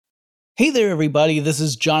Hey there, everybody. This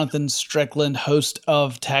is Jonathan Strickland, host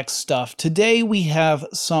of Tech Stuff. Today, we have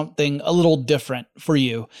something a little different for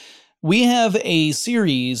you. We have a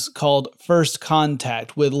series called First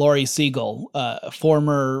Contact with Laurie Siegel, a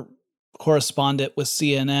former correspondent with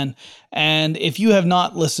CNN. And if you have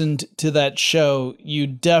not listened to that show, you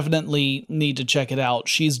definitely need to check it out.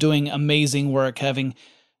 She's doing amazing work, having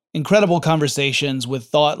incredible conversations with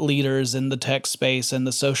thought leaders in the tech space and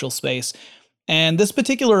the social space. And this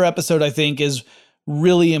particular episode, I think, is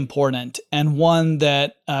really important and one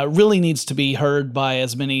that really needs to be heard by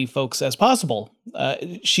as many folks as possible.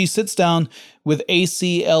 She sits down with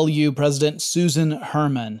ACLU President Susan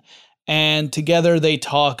Herman, and together they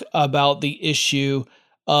talk about the issue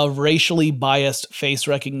of racially biased face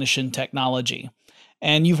recognition technology.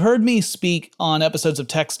 And you've heard me speak on episodes of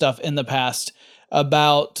Tech Stuff in the past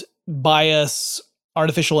about bias,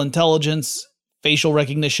 artificial intelligence, facial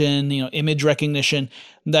recognition, image recognition,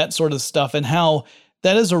 that sort of stuff, and how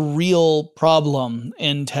that is a real problem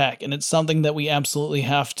in tech. And it's something that we absolutely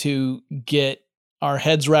have to get our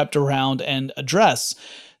heads wrapped around and address.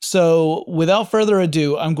 So without further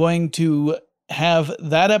ado, I'm going to have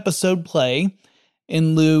that episode play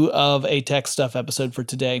in lieu of a Tech Stuff episode for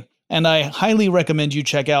today. And I highly recommend you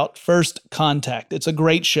check out First Contact. It's a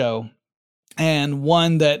great show and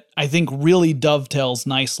one that I think really dovetails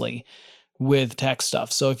nicely with tech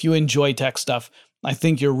stuff. So if you enjoy tech stuff, I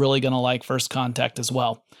think you're really going to like First Contact as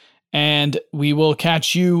well. And we will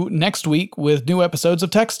catch you next week with new episodes of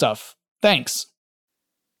Tech Stuff. Thanks.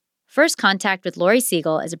 First Contact with Laurie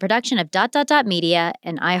Siegel is a production of Media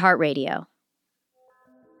and iHeartRadio.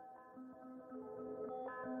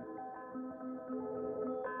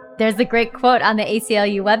 There's the great quote on the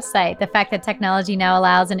ACLU website. The fact that technology now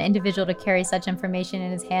allows an individual to carry such information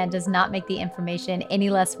in his hand does not make the information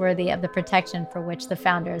any less worthy of the protection for which the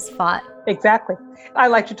founders fought. Exactly. I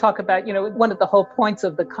like to talk about, one of the whole points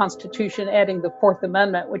of the Constitution adding the Fourth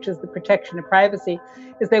Amendment, which is the protection of privacy,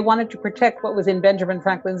 is they wanted to protect what was in Benjamin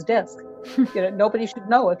Franklin's desk. Nobody should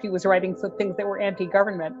know if he was writing some things that were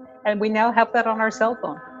anti-government. And we now have that on our cell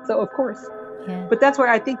phone. So, of course. Yeah. But that's where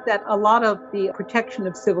I think that a lot of the protection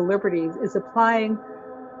of civil liberties is applying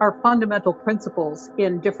our fundamental principles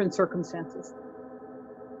in different circumstances.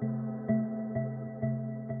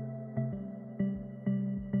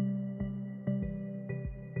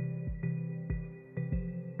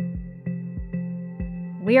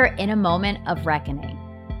 We are in a moment of reckoning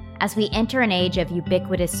as we enter an age of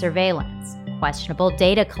ubiquitous surveillance, questionable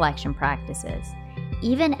data collection practices,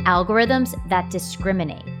 even algorithms that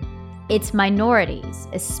discriminate. It's minorities,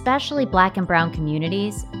 especially Black and Brown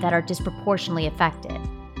communities, that are disproportionately affected.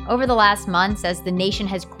 Over the last months, as the nation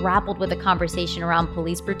has grappled with a conversation around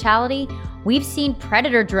police brutality, we've seen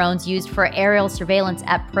predator drones used for aerial surveillance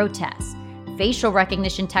at protests, facial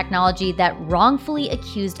recognition technology that wrongfully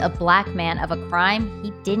accused a Black man of a crime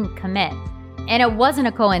he didn't commit. And it wasn't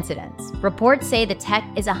a coincidence. Reports say the tech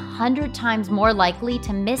is 100 times more likely to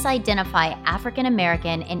misidentify African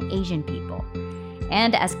American and Asian people.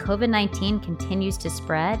 And as COVID-19 continues to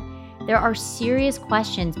spread, there are serious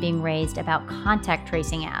questions being raised about contact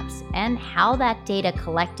tracing apps and how that data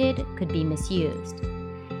collected could be misused.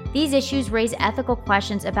 These issues raise ethical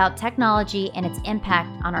questions about technology and its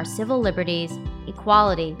impact on our civil liberties,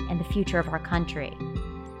 equality, and the future of our country.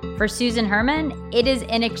 For Susan Herman, it is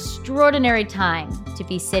an extraordinary time to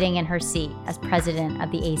be sitting in her seat as president of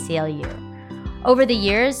the ACLU. Over the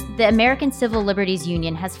years, the American Civil Liberties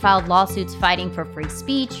Union has filed lawsuits fighting for free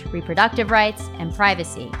speech, reproductive rights, and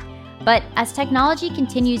privacy. But as technology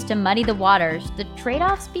continues to muddy the waters, the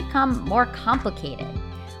trade-offs become more complicated.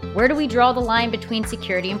 Where do we draw the line between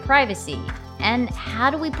security and privacy? And how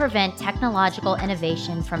do we prevent technological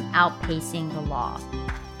innovation from outpacing the law?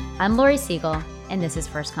 I'm Laurie Siegel, and this is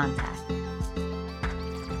First Contact.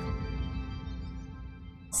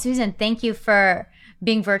 Susan, thank you for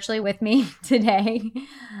being virtually with me today.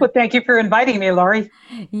 Well, thank you for inviting me, Laurie.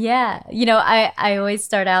 Yeah. I always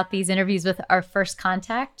start out these interviews with our first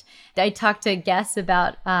contact. I talk to guests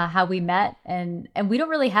about how we met, and we don't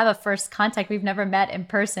really have a first contact. We've never met in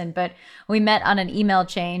person, but we met on an email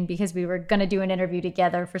chain because we were going to do an interview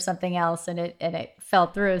together for something else, and it fell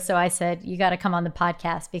through. So I said, you got to come on the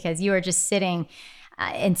podcast because you are just sitting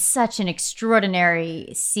in such an extraordinary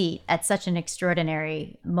seat at such an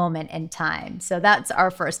extraordinary moment in time. So that's our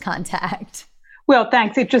first contact. Well,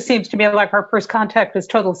 thanks. It just seems to me like our first contact is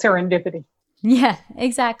total serendipity. Yeah,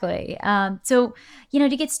 exactly. So,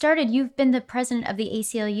 to get started, you've been the president of the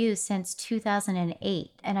ACLU since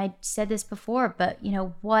 2008. And I said this before, but,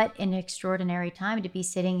 what an extraordinary time to be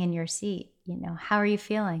sitting in your seat. How are you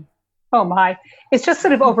feeling? Oh my, it's just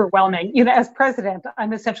sort of overwhelming. As president,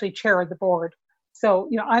 I'm essentially chair of the board. So,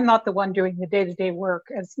 I'm not the one doing the day-to-day work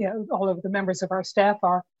as, all of the members of our staff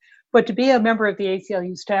are. But to be a member of the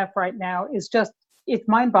ACLU staff right now is just, it's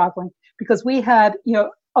mind-boggling because we had,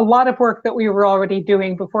 a lot of work that we were already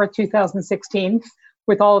doing before 2016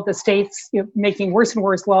 with all of the states making worse and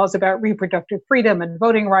worse laws about reproductive freedom and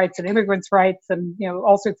voting rights and immigrants' rights and,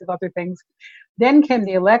 all sorts of other things. Then came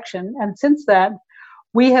the election. And since that,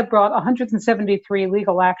 we have brought 173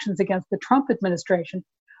 legal actions against the Trump administration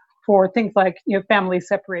for things like family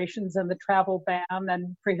separations and the travel ban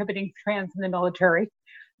and prohibiting trans in the military.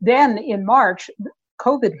 Then in March,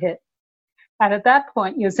 COVID hit. And at that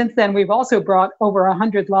point, since then, we've also brought over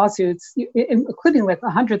 100 lawsuits, including like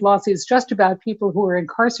 100 lawsuits just about people who are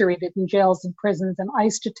incarcerated in jails and prisons and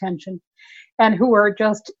ICE detention and who are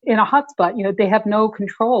just in a hotspot. They have no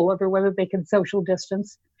control over whether they can social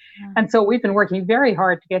distance. Yeah. And so we've been working very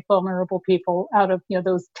hard to get vulnerable people out of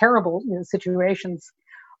those terrible situations,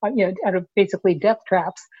 out of basically death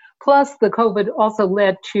traps. Plus, the COVID also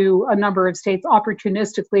led to a number of states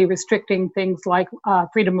opportunistically restricting things like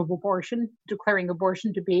freedom of abortion, declaring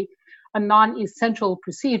abortion to be a non-essential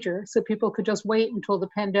procedure. So people could just wait until the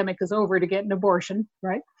pandemic is over to get an abortion,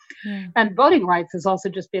 right? Yeah. And voting rights has also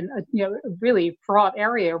just been a really fraught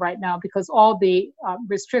area right now because all the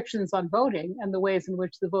restrictions on voting and the ways in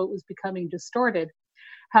which the vote was becoming distorted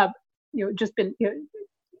have just been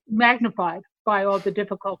magnified by all the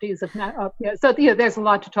difficulties of so there's a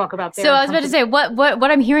lot to talk about there. So I was about to say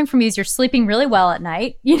what I'm hearing from you is you're sleeping really well at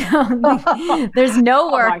night. There's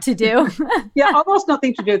no work to do. Yeah, almost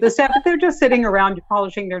nothing to do. The staff, they're just sitting around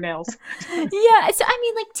polishing their nails. Yeah. So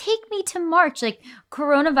take me to March. Like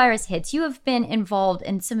coronavirus hits. You have been involved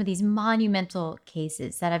in some of these monumental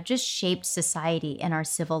cases that have just shaped society and our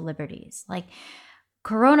civil liberties. Like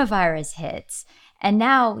coronavirus hits. And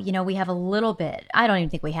now, we have a little bit, I don't even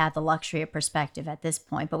think we have the luxury of perspective at this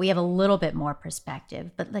point, but we have a little bit more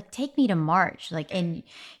perspective. But take me to March, in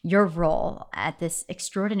your role at this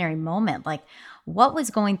extraordinary moment, what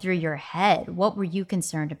was going through your head? What were you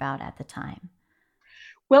concerned about at the time?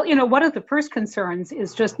 Well, one of the first concerns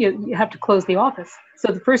is just, you have to close the office.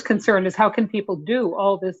 So the first concern is how can people do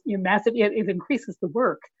all this massive, it increases the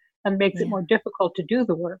work and makes it more difficult to do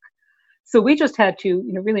the work. So we just had to,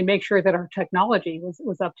 really make sure that our technology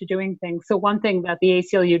was up to doing things. So one thing that the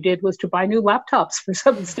ACLU did was to buy new laptops for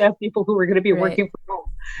some staff people who were going to be working from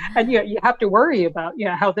home. And you have to worry about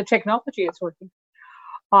how the technology is working,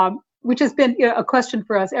 which has been a question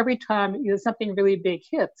for us every time something really big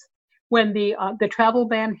hits. When the travel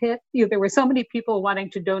ban hit, there were so many people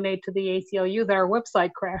wanting to donate to the ACLU that our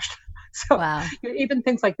website crashed. So wow. Even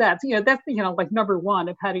things like that. So, that's number one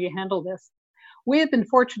of how do you handle this. We have been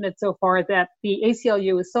fortunate so far that the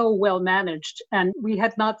ACLU is so well managed, and we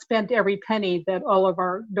had not spent every penny that all of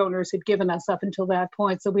our donors had given us up until that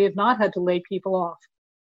point. So we have not had to lay people off,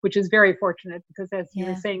 which is very fortunate because, as you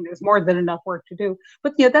were saying, there's more than enough work to do.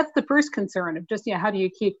 But that's the first concern of just how do you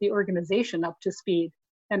keep the organization up to speed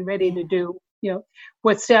and ready to do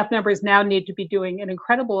what staff members now need to be doing an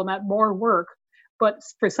incredible amount more work. But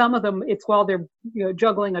for some of them, it's while they're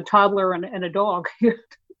juggling a toddler and a dog.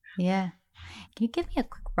 Yeah. Can you give me a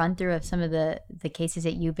quick run through of some of the cases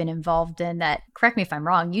that you've been involved in that, correct me if I'm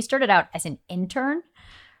wrong, you started out as an intern,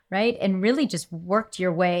 right? And really just worked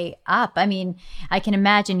your way up. I mean, I can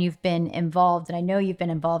imagine you've been involved, and I know you've been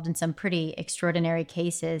involved in some pretty extraordinary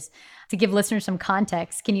cases. To give listeners some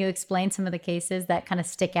context, can you explain some of the cases that kind of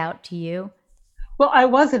stick out to you? Well, I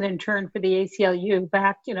was an intern for the ACLU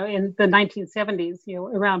back, in the 1970s,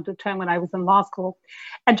 around the time when I was in law school.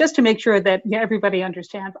 And just to make sure that everybody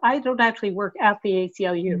understands, I don't actually work at the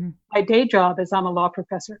ACLU. Mm-hmm. My day job is I'm a law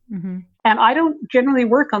professor. Mm-hmm. And I don't generally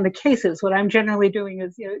work on the cases. What I'm generally doing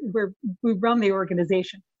is we run the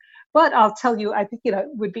organization. But I'll tell you, I think it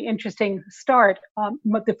would be interesting to start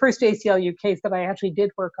the first ACLU case that I actually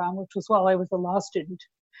did work on, which was while I was a law student.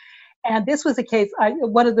 And this was a case,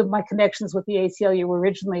 one of my connections with the ACLU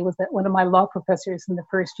originally was that one of my law professors in the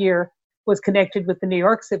first year was connected with the New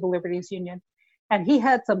York Civil Liberties Union. And he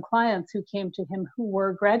had some clients who came to him who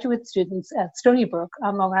were graduate students at Stony Brook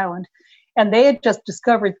on Long Island. And they had just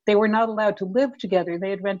discovered they were not allowed to live together. They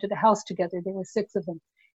had rented a house together. There were 6 of them.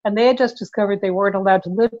 And they had just discovered they weren't allowed to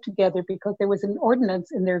live together because there was an ordinance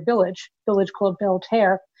in their village called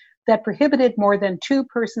Belterre, that prohibited more than 2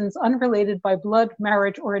 persons unrelated by blood,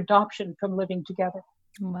 marriage, or adoption from living together.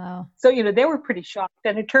 Wow. So, they were pretty shocked.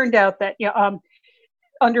 And it turned out that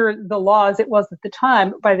under the laws it was at the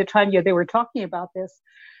time, by the time they were talking about this,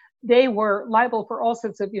 they were liable for all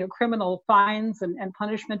sorts of criminal fines and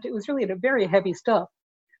punishment. It was really very heavy stuff.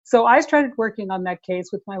 So I started working on that case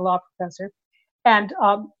with my law professor, and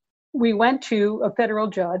we went to a federal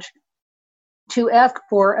judge to ask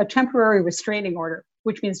for a temporary restraining order,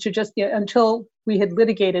 which means to just until we had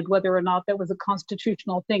litigated whether or not that was a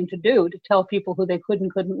constitutional thing to do, to tell people who they could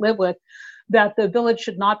and couldn't live with, that the village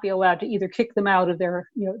should not be allowed to either kick them out of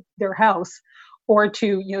their house or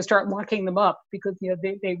to start locking them up because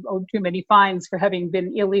they owed too many fines for having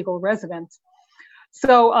been illegal residents.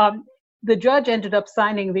 So the judge ended up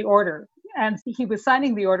signing the order, and he was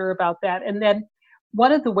signing the order about that. And then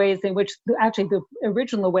one of the ways in which, actually the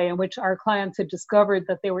original way in which our clients had discovered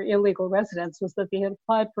that they were illegal residents was that they had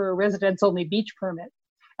applied for a residence-only beach permit.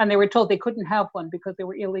 And they were told they couldn't have one because they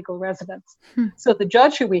were illegal residents. So the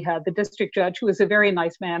judge who we had, the district judge, who was a very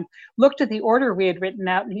nice man, looked at the order we had written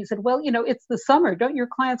out and he said, well, it's the summer. Don't your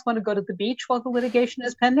clients want to go to the beach while the litigation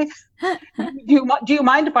is pending? Do you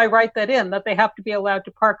mind if I write that in, that they have to be allowed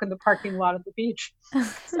to park in the parking lot of the beach?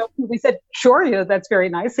 So we said, sure, that's very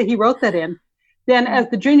nice. So he wrote that in. Then as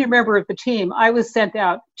the junior member of the team, I was sent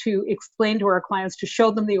out to explain to our clients, to show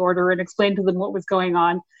them the order and explain to them what was going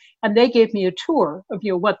on. And they gave me a tour of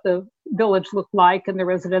what the village looked like and the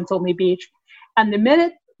residence-only beach. And the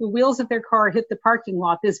minute the wheels of their car hit the parking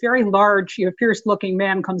lot, this very large, fierce-looking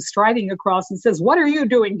man comes striding across and says, what are you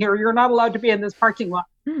doing here? You're not allowed to be in this parking lot.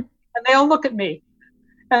 And they all look at me.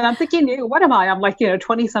 And I'm thinking, what am I? I'm like,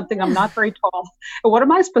 20-something. I'm not very tall. And what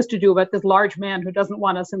am I supposed to do about this large man who doesn't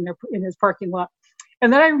want us in his parking lot?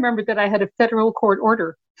 And then I remembered that I had a federal court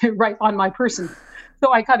order right on my person.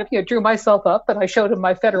 So I kind of drew myself up and I showed him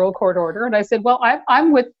my federal court order. And I said, well,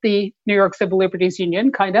 I'm with the New York Civil Liberties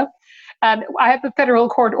Union, kind of. And I have a federal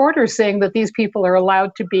court order saying that these people are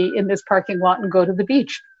allowed to be in this parking lot and go to the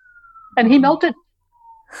beach. And he melted.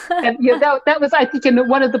 And that was, I think,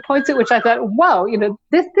 one of the points at which I thought, wow,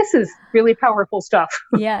 this is really powerful stuff.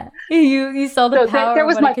 Yeah, you saw the power. There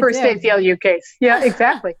was my first ACLU case. Yeah,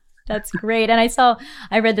 exactly. That's great. And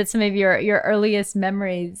I read that some of your earliest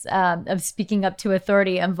memories of speaking up to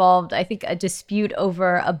authority involved, I think, a dispute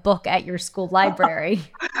over a book at your school library.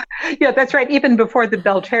 Yeah, that's right. Even before the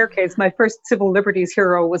Belcher case, my first civil liberties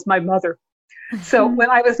hero was my mother. So when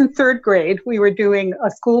I was in third grade, we were doing a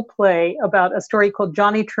school play about a story called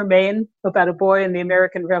Johnny Tremaine, about a boy in the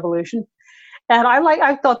American Revolution. And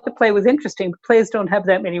I thought the play was interesting. Plays don't have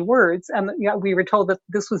that many words. And we were told that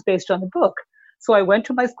this was based on the book. So I went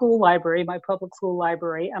to my school library, my public school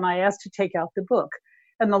library, and I asked to take out the book.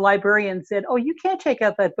 And the librarian said, oh, you can't take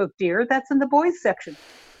out that book, dear. That's in the boys section.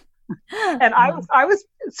 And I was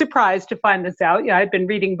surprised to find this out. I'd been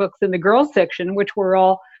reading books in the girls section, which were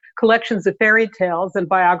all collections of fairy tales and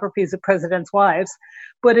biographies of presidents' wives.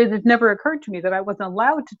 But it had never occurred to me that I wasn't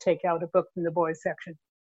allowed to take out a book from the boys section.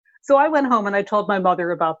 So I went home and I told my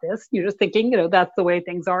mother about this, just thinking, that's the way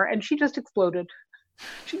things are. And she just exploded.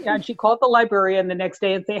 She called the librarian the next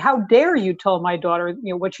day and say, how dare you tell my daughter,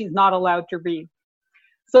 what she's not allowed to read.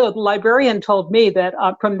 So the librarian told me that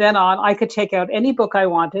from then on, I could take out any book I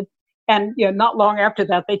wanted. And not long after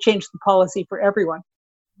that, they changed the policy for everyone.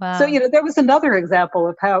 Wow. So, there was another example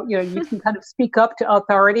of how, you can kind of speak up to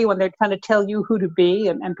authority when they're trying to tell you who to be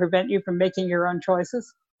and prevent you from making your own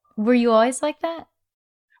choices. Were you always like that?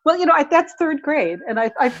 Well, that's third grade. And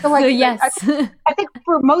I feel like, so, yes. I think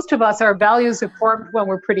for most of us, our values are formed when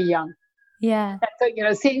we're pretty young. Yeah. And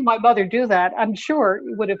so, seeing my mother do that, I'm sure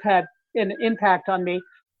it would have had an impact on me.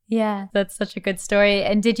 Yeah, that's such a good story.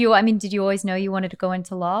 And did you always know you wanted to go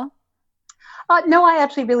into law? No, I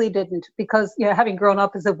actually really didn't, because having grown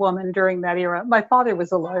up as a woman during that era, my father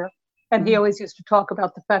was a lawyer, and he always used to talk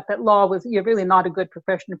about the fact that law was really not a good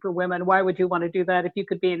profession for women. Why would you want to do that if you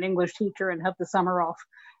could be an English teacher and have the summer off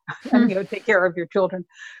and take care of your children?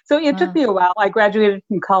 So it took me a while. I graduated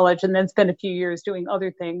from college and then spent a few years doing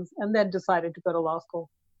other things, and then decided to go to law school.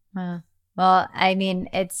 Well, I mean,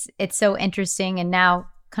 it's so interesting, and now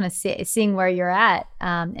kind of seeing where you're at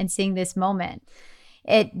and seeing this moment.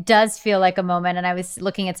 It does feel like a moment. And I was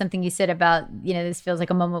looking at something you said about, this feels like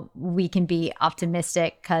a moment we can be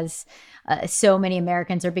optimistic because so many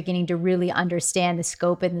Americans are beginning to really understand the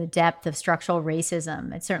scope and the depth of structural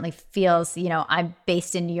racism. It certainly feels, I'm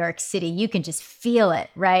based in New York City. You can just feel it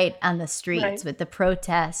right on the streets with the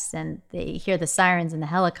protests, and they hear the sirens and the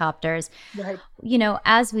helicopters. Right.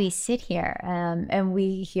 As we sit here and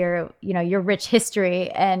we hear, your rich history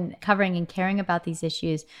and covering and caring about these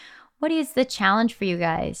issues, what is the challenge for you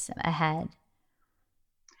guys ahead?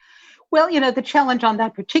 Well, the challenge on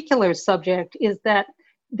that particular subject is that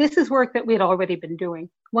this is work that we had already been doing.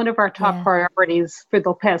 One of our top priorities for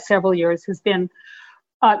the past several years has been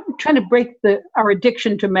trying to break our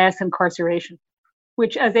addiction to mass incarceration.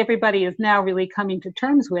 which, as everybody is now really coming to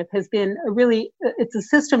terms with, has been it's a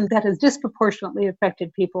system that has disproportionately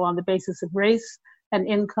affected people on the basis of race and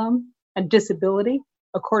income and disability.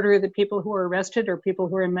 A quarter of the people who are arrested are people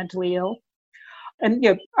who are mentally ill. And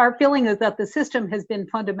our feeling is that the system has been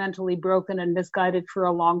fundamentally broken and misguided for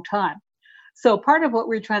a long time. So part of what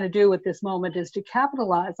we're trying to do with this moment is to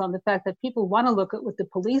capitalize on the fact that people want to look at what the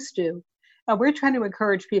police do. And we're trying to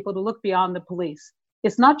encourage people to look beyond the police.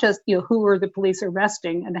 It's not just, who are the police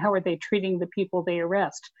arresting and how are they treating the people they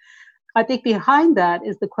arrest. I think behind that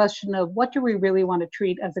is the question of what do we really want to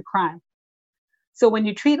treat as a crime? So when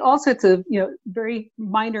you treat all sorts of, very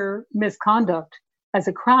minor misconduct as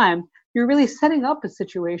a crime, you're really setting up a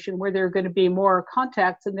situation where there are going to be more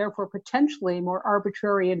contacts and therefore potentially more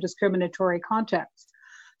arbitrary and discriminatory contacts.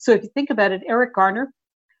 So if you think about it, Eric Garner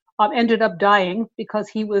ended up dying because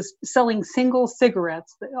he was selling single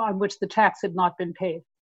cigarettes on which the tax had not been paid.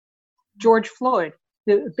 George Floyd,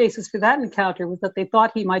 the basis for that encounter was that they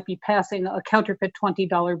thought he might be passing a counterfeit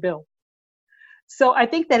 $20 bill. So I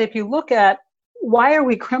think that if you look at why are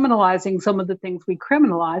we criminalizing some of the things we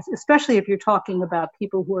criminalize, especially if you're talking about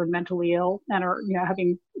people who are mentally ill and are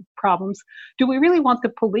having problems, do we really want the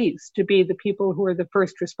police to be the people who are the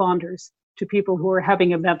first responders to people who are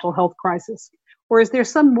having a mental health crisis? Or is there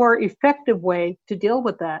some more effective way to deal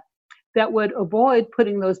with that would avoid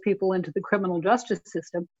putting those people into the criminal justice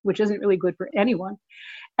system, which isn't really good for anyone,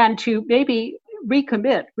 and to maybe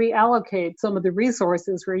reallocate some of the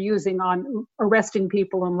resources we're using on arresting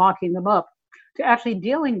people and locking them up to actually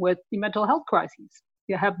dealing with the mental health crises.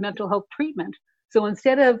 You have mental health treatment. So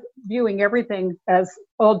instead of viewing everything as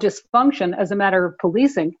all dysfunction as a matter of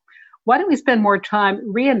policing, why don't we spend more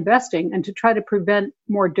time reinvesting and to try to prevent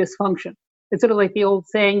more dysfunction? It's sort of like the old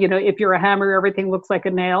saying, if you're a hammer, everything looks like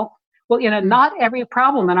a nail. Well, not every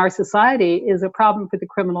problem in our society is a problem for the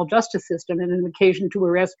criminal justice system and an occasion to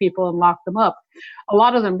arrest people and lock them up. A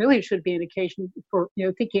lot of them really should be an occasion for,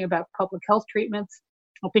 thinking about public health treatments,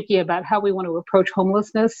 thinking about how we want to approach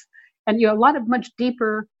homelessness, and a lot of much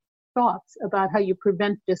deeper thoughts about how you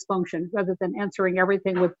prevent dysfunction rather than answering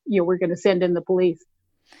everything with, we're going to send in the police.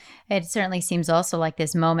 It certainly seems also like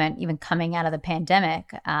this moment, even coming out of the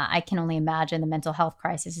pandemic, I can only imagine the mental health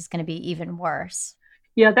crisis is going to be even worse.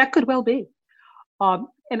 Yeah, that could well be.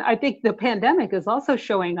 And I think the pandemic is also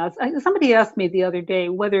showing us, somebody asked me the other day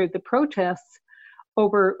whether the protests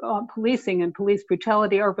over policing and police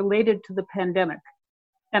brutality are related to the pandemic.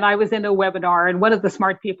 And I was in a webinar and one of the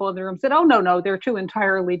smart people in the room said, oh, no, they're two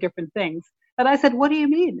entirely different things. And I said, what do you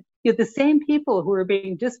mean? The same people who are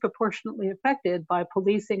being disproportionately affected by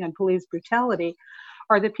policing and police brutality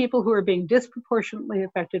are the people who are being disproportionately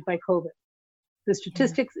affected by COVID. The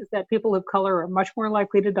statistics is that people of color are much more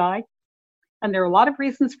likely to die. And there are a lot of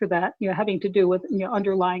reasons for that, having to do with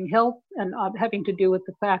underlying health and having to do with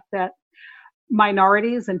the fact that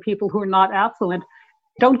minorities and people who are not affluent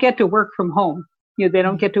don't get to work from home. They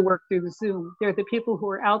don't get to work through Zoom. They're the people who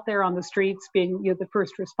are out there on the streets being the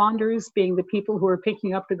first responders, being the people who are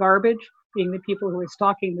picking up the garbage, being the people who are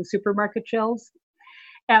stocking the supermarket shelves.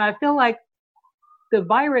 And I feel like the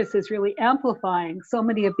virus is really amplifying so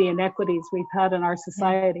many of the inequities we've had in our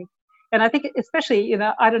society. And I think especially,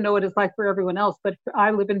 I don't know what it's like for everyone else, but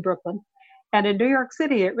I live in Brooklyn. And in New York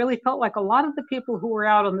City, it really felt like a lot of the people who were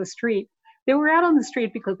out on the street, they were out on the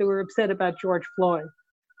street because they were upset about George Floyd.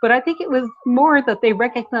 But I think it was more that they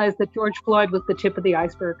recognized that George Floyd was the tip of the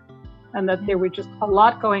iceberg and that there were just a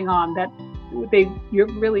lot going on that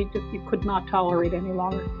you could not tolerate any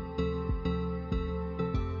longer.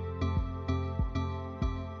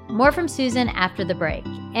 More from Susan after the break.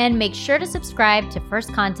 And make sure to subscribe to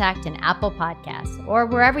First Contact in Apple Podcasts or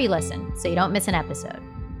wherever you listen so you don't miss an episode.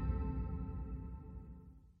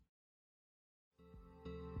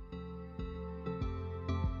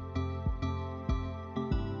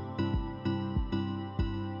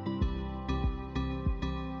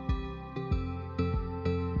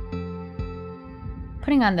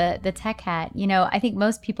 Putting on the tech hat, I think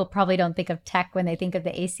most people probably don't think of tech when they think of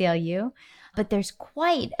the ACLU, but there's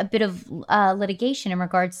quite a bit of litigation in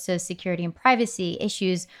regards to security and privacy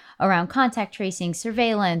issues around contact tracing,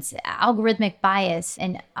 surveillance, algorithmic bias.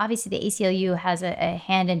 And obviously the ACLU has a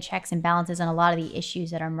hand in checks and balances on a lot of the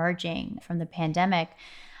issues that are emerging from the pandemic.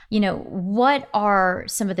 What are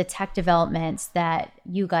some of the tech developments that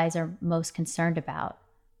you guys are most concerned about?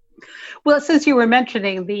 Well, since you were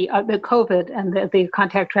mentioning the COVID and the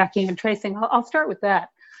contact tracking and tracing, I'll start with that.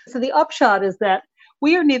 So the upshot is that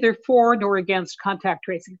we are neither for nor against contact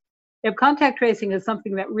tracing. If contact tracing is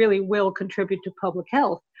something that really will contribute to public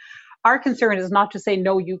health, our concern is not to say,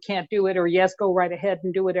 no, you can't do it, or yes, go right ahead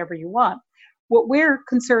and do whatever you want. What we're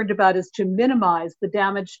concerned about is to minimize the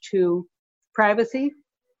damage to privacy,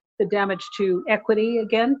 the damage to equity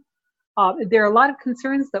again. There are a lot of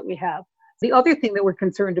concerns that we have. The other thing that we're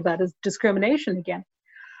concerned about is discrimination again,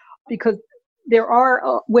 because there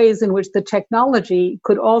are ways in which the technology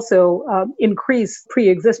could also increase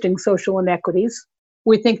pre-existing social inequities.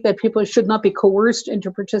 We think that people should not be coerced into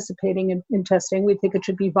participating in testing. We think it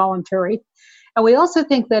should be voluntary. And we also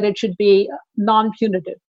think that it should be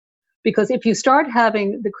non-punitive. Because if you start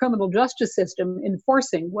having the criminal justice system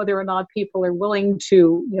enforcing whether or not people are willing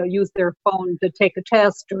to use their phone to take a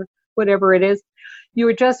test or whatever it is, you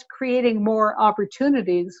are just creating more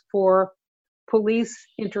opportunities for police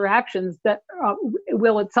interactions that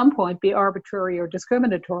will at some point be arbitrary or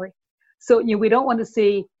discriminatory. So we don't want to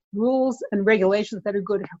see rules and regulations that are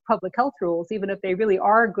good public health rules, even if they really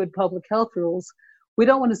are good public health rules. We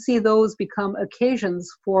don't want to see those become occasions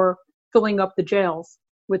for filling up the jails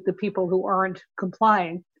with the people who aren't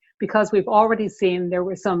complying, because we've already seen, there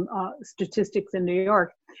were some statistics in New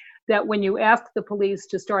York, that when you ask the police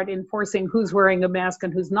to start enforcing who's wearing a mask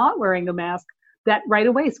and who's not wearing a mask, that right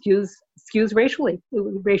away skews racially. It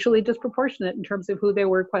was racially disproportionate in terms of who they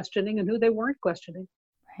were questioning and who they weren't questioning.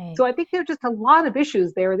 Right. So I think there are just a lot of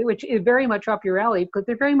issues there, which is very much up your alley, because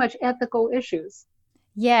they're very much ethical issues.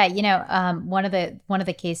 Yeah, one of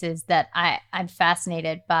the cases that I'm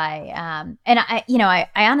fascinated by, and I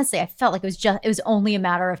honestly, I felt like it was only a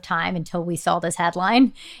matter of time until we saw this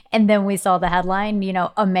headline, and then we saw the headline.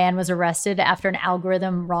 A man was arrested after an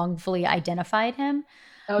algorithm wrongfully identified him.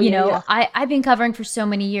 Oh, yeah. I've been covering for so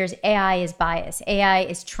many years. AI is biased. AI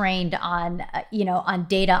is trained on on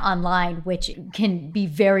data online, which can be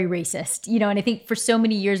very racist. And I think for so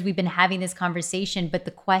many years we've been having this conversation, but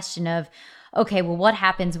the question of, okay, well, what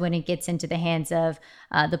happens when it gets into the hands of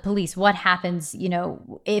the police? What happens,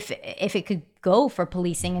 if it could go for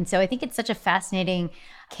policing? And so I think it's such a fascinating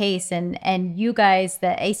case. And you guys,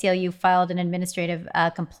 the ACLU, filed an administrative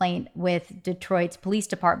complaint with Detroit's police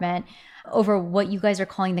department over what you guys are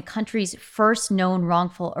calling the country's first known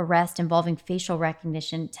wrongful arrest involving facial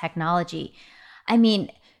recognition technology. I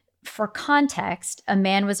mean, for context, a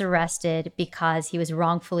man was arrested because he was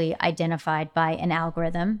wrongfully identified by an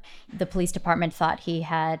algorithm. The police department thought he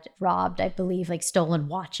had robbed, I believe, stolen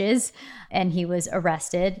watches, and he was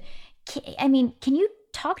arrested. Can you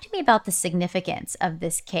talk to me about the significance of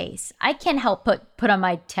this case? I can't help put on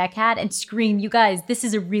my tech hat and scream, you guys, this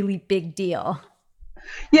is a really big deal.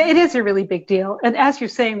 Yeah, it is a really big deal. And as you're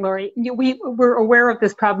saying, Lori, we were aware of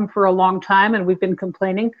this problem for a long time, and we've been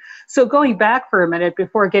complaining. So going back for a minute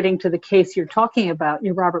before getting to the case you're talking about,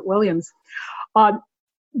 Robert Williams,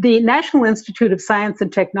 the National Institute of Science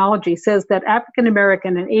and Technology says that African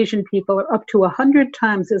American and Asian people are up to 100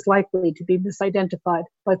 times as likely to be misidentified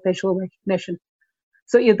by facial recognition.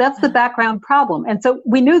 So that's the background problem. And so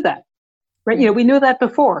we knew that, right? We knew that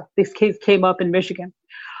before this case came up in Michigan.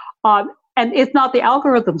 And it's not the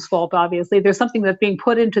algorithm's fault, obviously. There's something that's being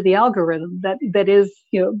put into the algorithm that is,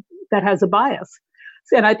 that has a bias.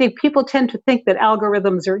 And I think people tend to think that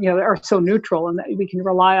algorithms are so neutral and that we can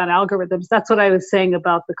rely on algorithms. That's what I was saying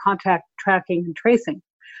about the contact tracking and tracing,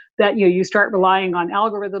 that you start relying on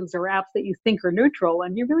algorithms or apps that you think are neutral,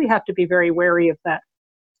 and you really have to be very wary of that.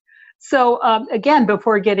 So again,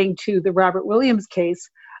 before getting to the Robert Williams case,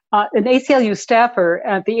 an ACLU staffer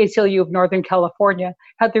at the ACLU of Northern California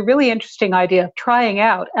had the really interesting idea of trying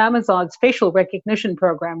out Amazon's facial recognition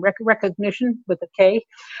program, recognition with a K,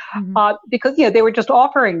 because they were just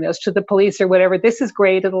offering this to the police or whatever. This is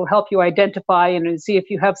great. It'll help you identify and see if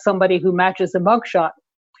you have somebody who matches a mugshot.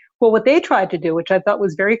 Well, what they tried to do, which I thought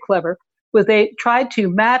was very clever, was they tried to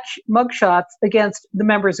match mugshots against the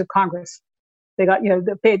members of Congress. They got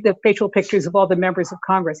the facial pictures of all the members of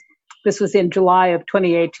Congress. This was in July of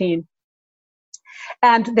 2018.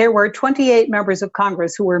 And there were 28 members of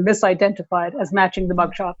Congress who were misidentified as matching the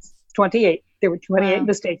mugshots. 28. There were 28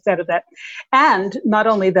 mistakes out of that. And not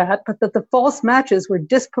only that, but that the false matches were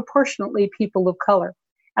disproportionately people of color.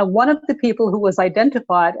 And one of the people who was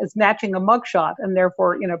identified as matching a mugshot, and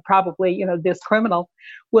therefore, probably, this criminal,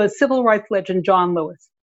 was civil rights legend John Lewis,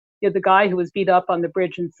 the guy who was beat up on the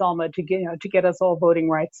bridge in Selma to get us all voting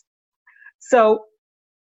rights. So,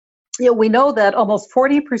 we know that almost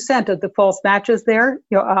 40% of the false matches there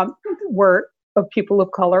were of people of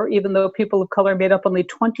color, even though people of color made up only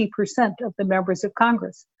 20% of the members of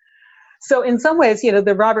Congress. So in some ways,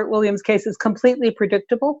 the Robert Williams case is completely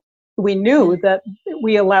predictable. We knew that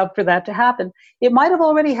we allowed for that to happen. It might have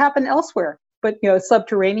already happened elsewhere, but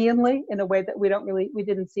subterraneanly in a way that we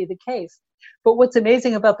didn't see the case. But what's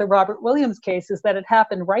amazing about the Robert Williams case is that it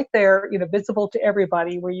happened right there, visible to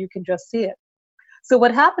everybody, where you can just see it. So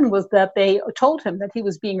what happened was that they told him that he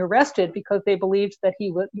was being arrested because they believed that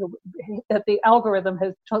he was, that the algorithm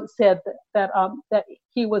had said that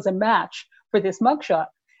he was a match for this mugshot,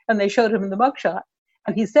 and they showed him the mugshot,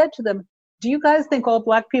 and he said to them, "Do you guys think all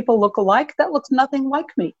black people look alike? That looks nothing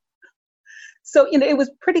like me." So, it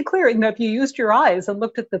was pretty clear, if you used your eyes and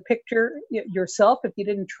looked at the picture yourself, if you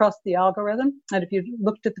didn't trust the algorithm, and if you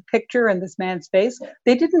looked at the picture and this man's face,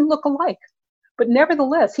 they didn't look alike. But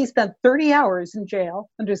nevertheless, he spent 30 hours in jail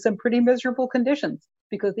under some pretty miserable conditions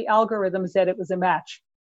because the algorithm said it was a match.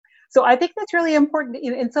 So I think that's really important.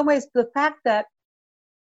 In some ways, the fact that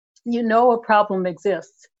a problem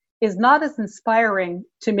exists is not as inspiring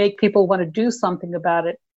to make people want to do something about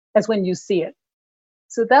it as when you see it.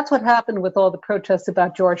 So that's what happened with all the protests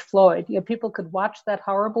about George Floyd. People could watch that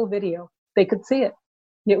horrible video. They could see it.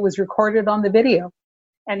 It was recorded on the video.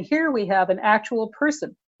 And here we have an actual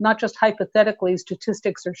person, not just hypothetically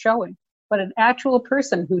statistics are showing, but an actual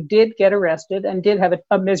person who did get arrested and did have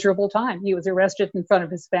a miserable time. He was arrested in front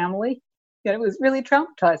of his family. It was really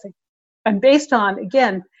traumatizing. And based on,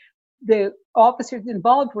 again, the officers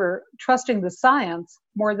involved were trusting the science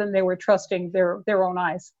more than they were trusting their own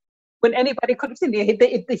eyes. When anybody could have seen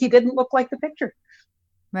it, he didn't look like the picture.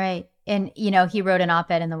 Right. And, he wrote an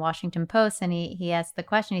op-ed in the Washington Post, and he asked the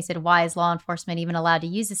question, he said, why is law enforcement even allowed to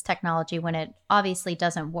use this technology when it obviously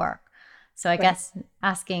doesn't work? So I guess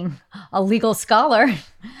asking a legal scholar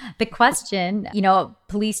the question,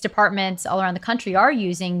 police departments all around the country are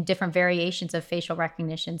using different variations of facial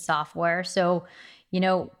recognition software. So,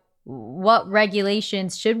 what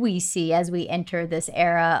regulations should we see as we enter this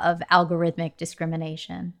era of algorithmic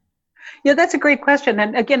discrimination? Yeah, that's a great question.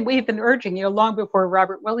 And again, we've been urging, long before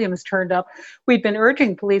Robert Williams turned up, we've been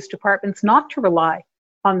urging police departments not to rely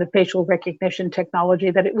on the facial recognition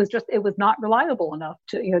technology, that it was not reliable enough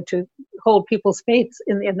to hold people's faces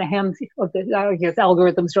in the hands of the, I guess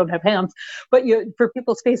algorithms don't have hands, but for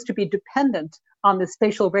people's face to be dependent on this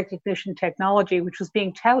facial recognition technology, which was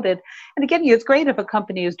being touted. And again, it's great if a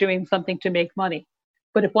company is doing something to make money,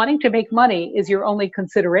 but if wanting to make money is your only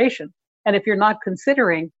consideration, and if you're not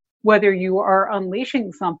considering whether you are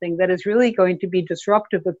unleashing something that is really going to be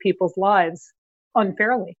disruptive of people's lives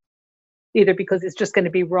unfairly, either because it's just going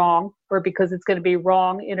to be wrong or because it's going to be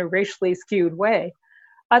wrong in a racially skewed way,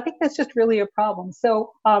 I think that's just really a problem.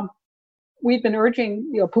 So we've been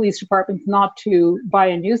urging police departments not to buy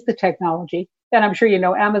and use the technology. And I'm sure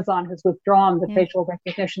Amazon has withdrawn the facial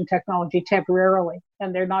recognition technology temporarily,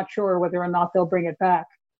 and they're not sure whether or not they'll bring it back.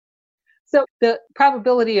 So the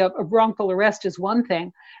probability of wrongful arrest is one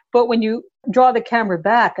thing, but when you draw the camera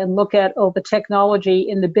back and look at the technology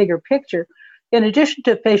in the bigger picture, in addition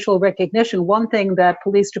to facial recognition, one thing that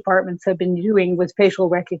police departments have been doing with facial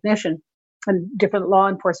recognition and different law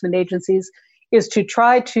enforcement agencies is to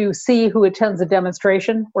try to see who attends a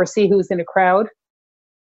demonstration or see who's in a crowd.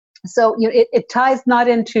 So it ties not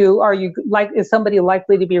into is somebody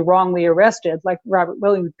likely to be wrongly arrested, like Robert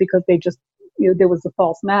Williams, because they just there was a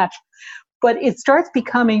false match, but it starts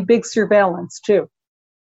becoming big surveillance too.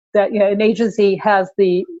 That an agency has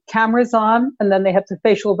the cameras on, and then they have the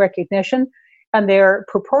facial recognition, and they're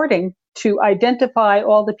purporting to identify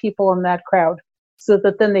all the people in that crowd, so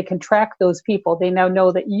that then they can track those people. They now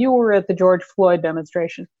know that you were at the George Floyd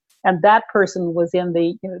demonstration, and that person was in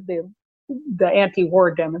the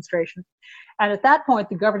anti-war demonstration. And at that point,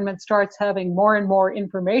 the government starts having more and more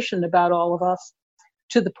information about all of us,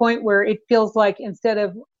 to the point where it feels like instead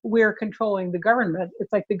of we're controlling the government,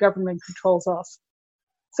 it's like the government controls us.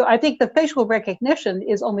 So I think the facial recognition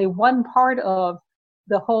is only one part of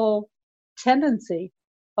the whole tendency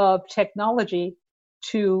of technology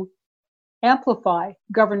to amplify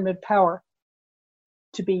government power,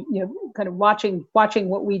 to be kind of watching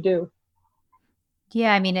what we do.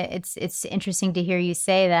 Yeah, I mean, it's interesting to hear you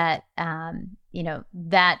say that,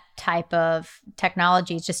 that type of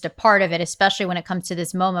technology is just a part of it, especially when it comes to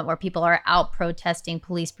this moment where people are out protesting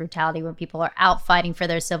police brutality, where people are out fighting for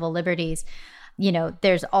their civil liberties.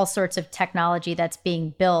 There's all sorts of technology that's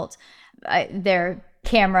being built. There are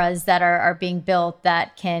cameras that are being built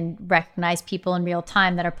that can recognize people in real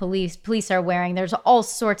time that are police are wearing. There's all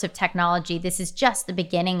sorts of technology. This is just the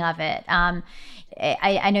beginning of it.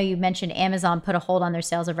 I know you mentioned Amazon put a hold on their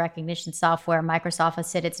sales of recognition software. Microsoft has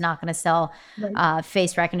said it's not going to sell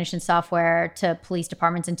face recognition software to police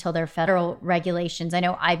departments until there are federal regulations. I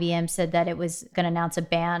know IBM said that it was going to announce a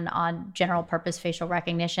ban on general purpose facial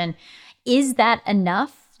recognition. Is that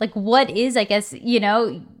enough? Like, what is, I guess,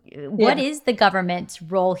 what is the government's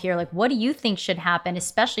role here? Like, what do you think should happen,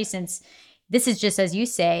 especially since this is just, as you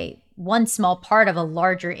say, one small part of a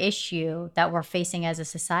larger issue that we're facing as a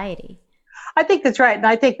society? I think that's right. And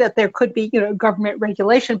I think that there could be, government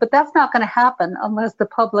regulation, but that's not going to happen unless the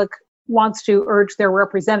public wants to urge their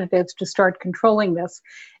representatives to start controlling this.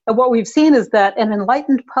 And what we've seen is that an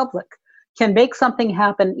enlightened public can make something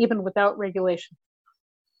happen even without regulation.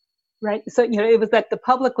 Right. So, it was that the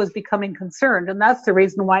public was becoming concerned. And that's the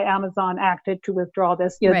reason why Amazon acted to withdraw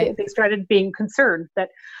this. Right. They started being concerned that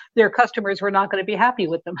their customers were not going to be happy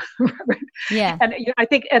with them. Yeah. And I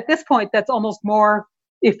think at this point, that's almost more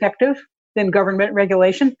effective than government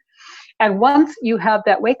regulation. And once you have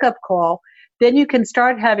that wake up call, then you can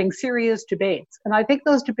start having serious debates. And I think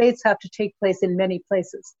those debates have to take place in many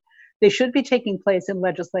places. They should be taking place in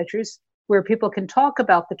legislatures, where people can talk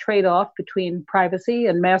about the trade-off between privacy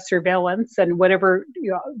and mass surveillance and whatever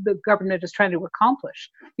the government is trying to accomplish.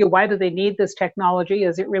 Why do they need this technology?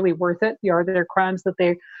 Is it really worth it? Are there crimes that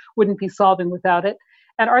they wouldn't be solving without it?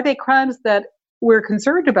 And are they crimes that we're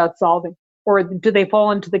concerned about solving? Or do they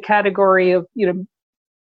fall into the category of,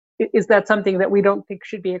 is that something that we don't think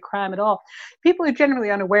should be a crime at all? People are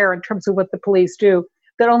generally unaware in terms of what the police do,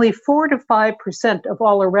 that only 4 to 5% of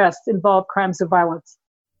all arrests involve crimes of violence.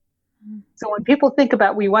 So when people think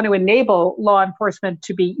about we want to enable law enforcement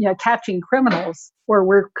to be catching criminals, or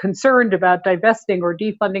we're concerned about divesting or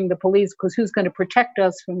defunding the police because who's going to protect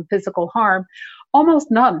us from physical harm, almost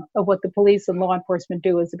none of what the police and law enforcement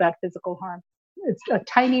do is about physical harm. It's a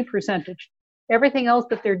tiny percentage. Everything else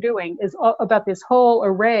that they're doing is about this whole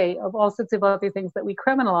array of all sorts of other things that we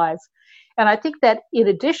criminalize. And I think that in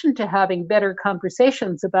addition to having better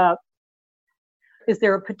conversations about, is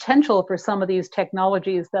there a potential for some of these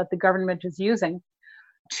technologies that the government is using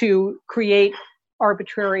to create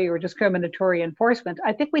arbitrary or discriminatory enforcement?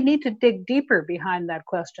 I think we need to dig deeper behind that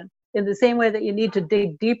question, in the same way that you need to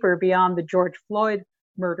dig deeper beyond the George Floyd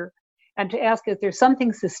murder, and to ask, is there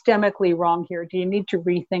something systemically wrong here? Do you need to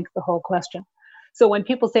rethink the whole question? So when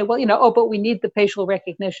people say, well, but we need the facial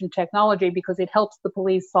recognition technology because it helps the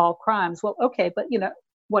police solve crimes. Well, okay, but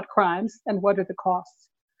what crimes and what are the costs?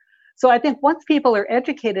 So I think once people are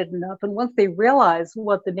educated enough and once they realize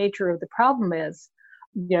what the nature of the problem is,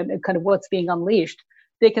 kind of what's being unleashed,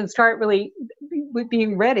 they can start really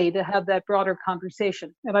being ready to have that broader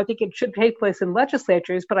conversation. And I think it should take place in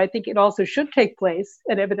legislatures, but I think it also should take place,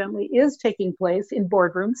 and evidently is taking place, in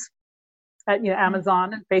boardrooms at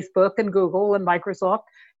Amazon and Facebook and Google and Microsoft.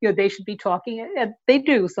 They should be talking, and they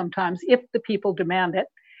do sometimes if the people demand it.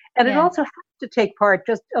 And it also has to take part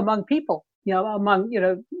just among people. Among,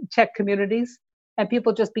 tech communities, and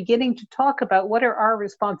people just beginning to talk about what are our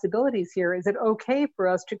responsibilities here. Is it okay for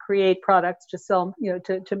us to create products to sell,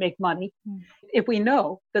 to make money? If we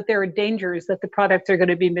know that there are dangers that the products are going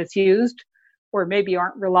to be misused, or maybe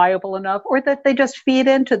aren't reliable enough, or that they just feed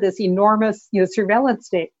into this enormous, surveillance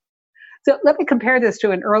state. So let me compare this to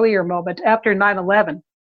an earlier moment after 9/11.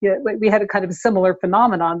 We had a kind of similar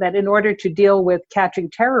phenomenon that in order to deal with catching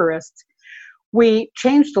terrorists, we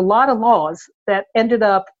changed a lot of laws that ended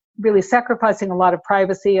up really sacrificing a lot of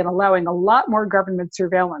privacy and allowing a lot more government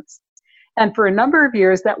surveillance. And for a number of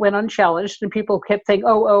years, that went unchallenged, and people kept saying,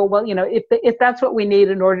 well, if that's what we need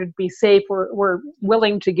in order to be safe, we're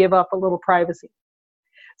willing to give up a little privacy.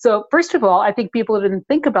 So first of all, I think people didn't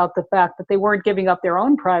think about the fact that they weren't giving up their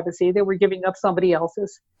own privacy, they were giving up somebody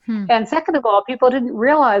else's. And second of all, people didn't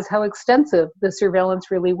realize how extensive the surveillance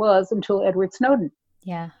really was until Edward Snowden.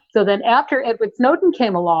 Yeah. So then after Edward Snowden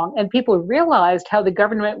came along and people realized how the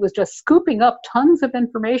government was just scooping up tons of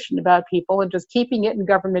information about people and just keeping it in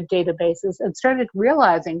government databases, and started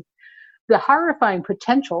realizing the horrifying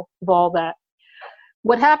potential of all that,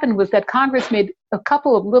 what happened was that Congress made a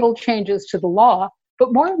couple of little changes to the law.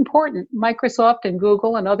 But more important, Microsoft and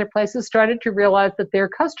Google and other places started to realize that their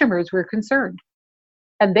customers were concerned.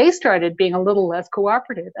 And they started being a little less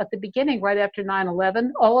cooperative. At the beginning, right after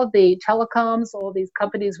 9/11, all of the telecoms, all these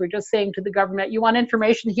companies were just saying to the government, you want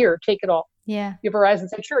information? Here, take it all. Yeah. Verizon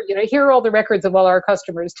said, sure, here are all the records of all our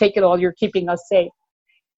customers. Take it all. You're keeping us safe.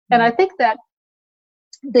 And I think that,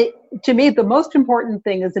 to me, the most important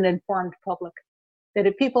thing is an informed public. That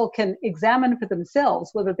if people can examine for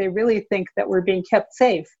themselves whether they really think that we're being kept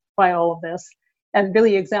safe by all of this, and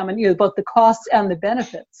really examine both the costs and the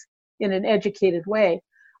benefits in an educated way,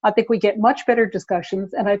 I think we get much better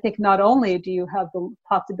discussions. And I think not only do you have the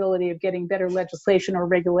possibility of getting better legislation or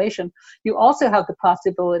regulation, you also have the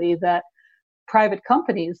possibility that private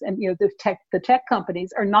companies and the tech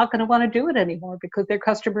companies are not going to want to do it anymore because their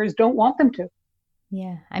customers don't want them to.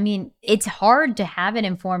 Yeah. I mean, it's hard to have an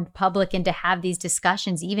informed public and to have these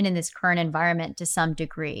discussions, even in this current environment, to some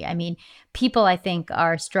degree. I mean, people, I think,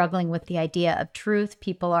 are struggling with the idea of truth.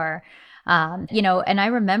 People are And I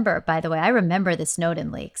remember, by the way, I remember the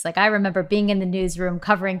Snowden leaks. Like I remember being in the newsroom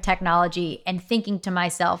covering technology and thinking to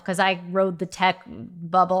myself, because I rode the tech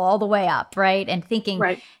bubble all the way up, right? And thinking,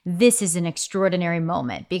 this is an extraordinary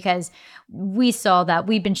moment because we saw that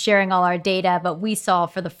we've been sharing all our data, but we saw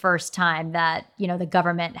for the first time that, the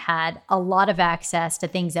government had a lot of access to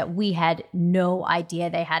things that we had no idea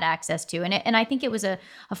they had access to. And I think it was a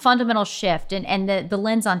fundamental shift. And the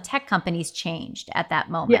lens on tech companies changed at that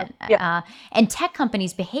moment. And tech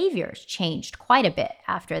companies' behaviors changed quite a bit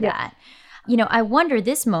after that. I wonder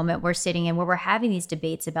this moment we're sitting in where we're having these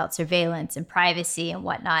debates about surveillance and privacy and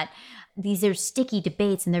whatnot. These are sticky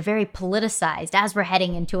debates and they're very politicized as we're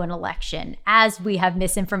heading into an election, as we have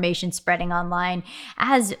misinformation spreading online,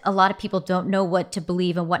 as a lot of people don't know what to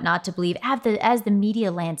believe and what not to believe, as the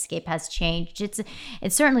media landscape has changed.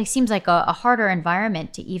 It certainly seems like a harder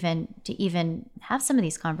environment to even have some of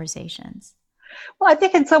these conversations. Well, I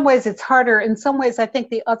think in some ways it's harder. In some ways, I think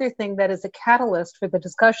the other thing that is a catalyst for the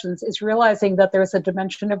discussions is realizing that there's a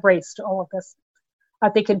dimension of race to all of this. I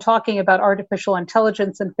think in talking about artificial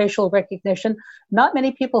intelligence and facial recognition, not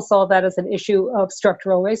many people saw that as an issue of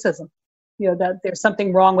structural racism. That there's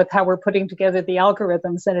something wrong with how we're putting together the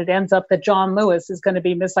algorithms, and it ends up that John Lewis is going to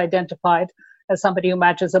be misidentified as somebody who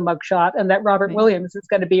matches a mugshot, and that Robert Williams is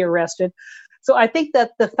going to be arrested. So I think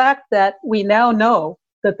that the fact that we now know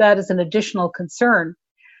that is an additional concern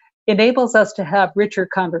enables us to have richer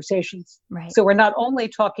conversations. So we're not only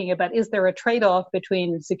talking about, is there a trade-off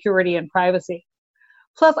between security and privacy?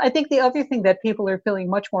 Plus, I think the other thing that people are feeling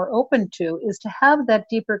much more open to is to have that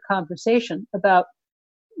deeper conversation about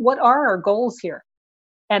what are our goals here?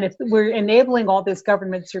 And if we're enabling all this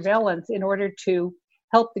government surveillance in order to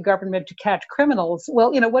help the government to catch criminals,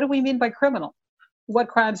 well, what do we mean by criminal? What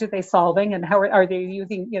crimes are they solving, and how are they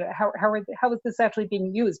using, how is this actually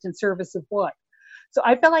being used in service of what? So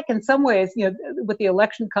I feel like in some ways, with the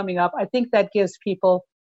election coming up, I think that gives people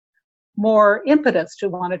more impetus to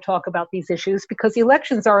want to talk about these issues, because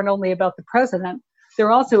elections aren't only about the president.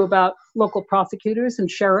 They're also about local prosecutors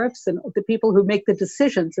and sheriffs and the people who make the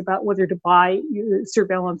decisions about whether to buy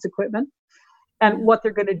surveillance equipment and what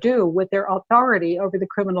they're going to do with their authority over the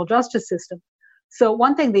criminal justice system. So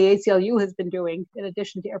one thing the ACLU has been doing, in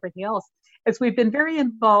addition to everything else, is we've been very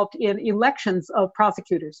involved in elections of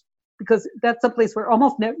prosecutors, because that's a place where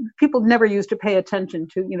almost people never used to pay attention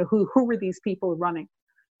to, who were these people running.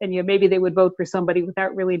 And maybe they would vote for somebody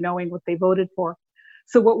without really knowing what they voted for.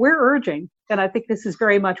 So what we're urging, and I think this is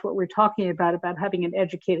very much what we're talking about having an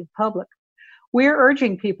educated public, we're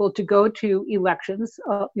urging people to go to elections,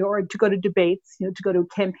 or to go to debates, to go to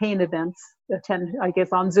campaign events, attend, I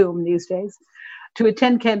guess, on Zoom these days, to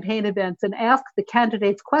attend campaign events and ask the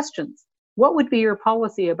candidates questions. What would be your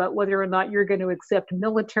policy about whether or not you're going to accept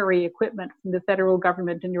military equipment from the federal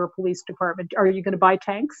government in your police department? Are you going to buy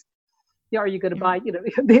tanks? Are you going to buy,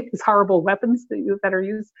 these horrible weapons that are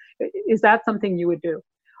used? Is that something you would do?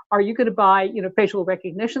 Are you going to buy, facial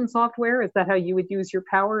recognition software? Is that how you would use your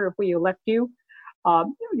power if we elect you?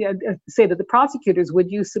 Say to the prosecutors, would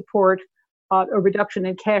you support a reduction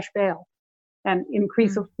in cash bail and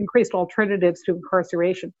increased alternatives to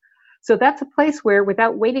incarceration? So that's a place where,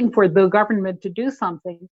 without waiting for the government to do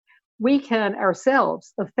something, we can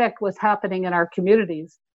ourselves affect what's happening in our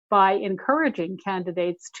communities by encouraging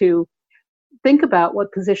candidates to think about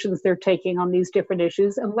what positions they're taking on these different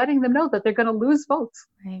issues and letting them know that they're going to lose votes.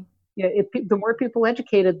 Right. The more people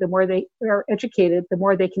educated, the more they are educated, the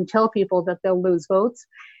more they can tell people that they'll lose votes.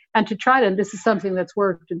 And to try to, and this is something that's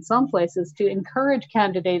worked in some places, to encourage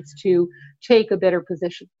candidates to take a better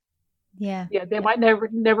position. Yeah. They might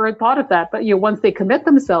never have thought of that, but once they commit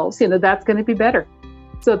themselves, that's going to be better.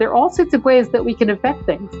 So there are all sorts of ways that we can affect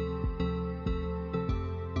things.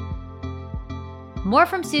 More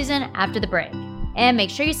from Susan after the break. And make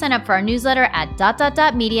sure you sign up for our newsletter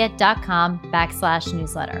at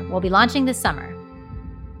media.com/newsletter. We'll be launching this summer.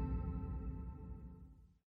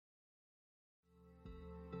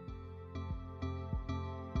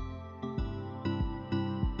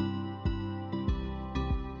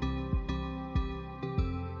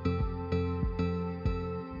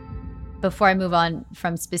 Before I move on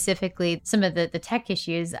from specifically some of the tech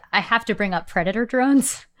issues, I have to bring up predator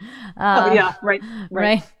drones. Right.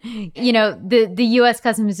 The U.S.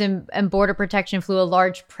 Customs and Border Protection flew a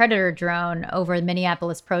large predator drone over the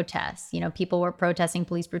Minneapolis protests. People were protesting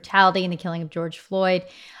police brutality and the killing of George Floyd.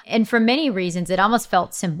 And for many reasons, it almost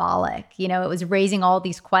felt symbolic. It was raising all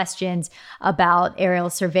these questions about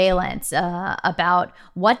aerial surveillance, about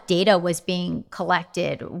what data was being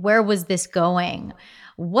collected, where was this going?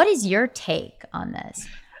 What is your take on this?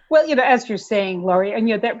 Well, as you're saying, Laurie,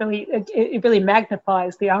 and that really it really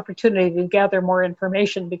magnifies the opportunity to gather more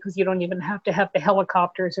information because you don't even have to have the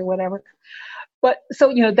helicopters or whatever. But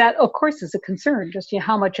so, that of course is a concern, just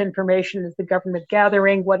how much information is the government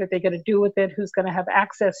gathering? What are they going to do with it? Who's going to have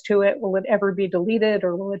access to it? Will it ever be deleted,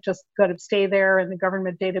 or will it just kind of stay there in the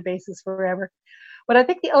government databases forever? But I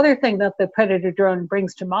think the other thing that the Predator drone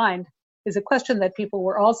brings to mind is a question that people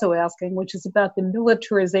were also asking, which is about the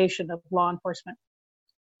militarization of law enforcement.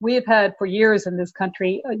 We have had for years in this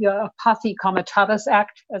country a Posse Comitatus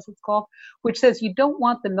Act, as it's called, which says you don't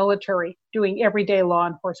want the military doing everyday law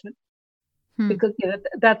enforcement because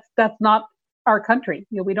that's not our country.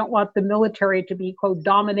 We don't want the military to be, quote,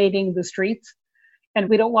 dominating the streets. And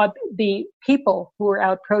we don't want the people who are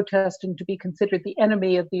out protesting to be considered the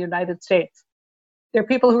enemy of the United States. They're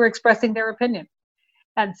people who are expressing their opinion.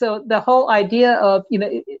 And so the whole idea of,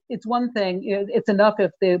 it's one thing, it's enough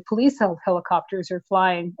if the police helicopters are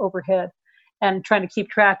flying overhead and trying to keep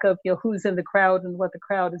track of, who's in the crowd and what the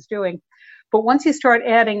crowd is doing. But once you start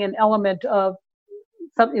adding an element of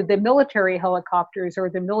the military helicopters or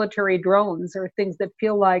the military drones or things that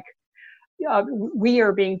feel like we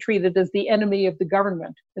are being treated as the enemy of the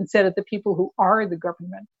government instead of the people who are the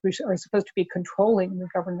government, who are supposed to be controlling the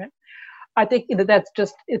government, I think, that's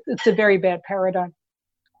just, it's a very bad paradigm.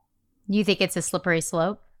 You think it's a slippery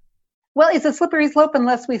slope? Well, it's a slippery slope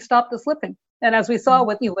unless we stop the slipping. And as we saw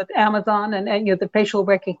with Amazon and the facial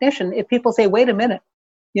recognition, if people say, wait a minute,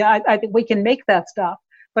 I think we can make that stop.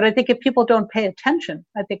 But I think if people don't pay attention,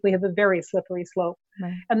 I think we have a very slippery slope.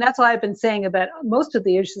 Right. And that's why I've been saying about most of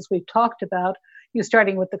the issues we've talked about,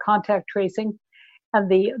 starting with the contact tracing and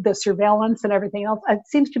the surveillance and everything else. It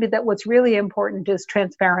seems to me that what's really important is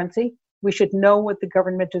transparency. We should know what the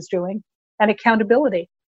government is doing, and accountability.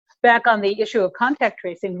 Back on the issue of contact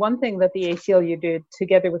tracing, one thing that the ACLU did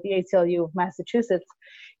together with the ACLU of Massachusetts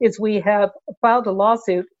is we have filed a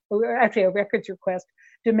lawsuit, or actually a records request,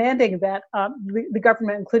 demanding that the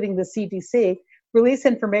government, including the CDC, release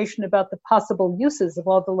information about the possible uses of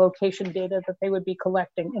all the location data that they would be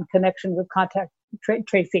collecting in connection with contact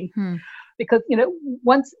tracing. Because,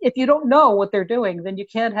 if you don't know what they're doing, then you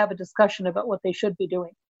can't have a discussion about what they should be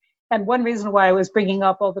doing. And one reason why I was bringing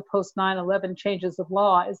up all the post 9/11 changes of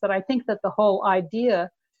law is that I think that the whole idea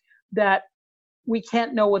that we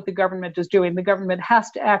can't know what the government is doing, the government has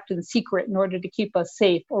to act in secret in order to keep us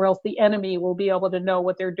safe, or else the enemy will be able to know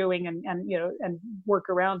what they're doing and work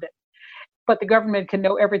around it. But the government can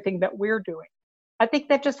know everything that we're doing. I think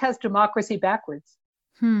that just has democracy backwards.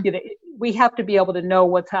 We have to be able to know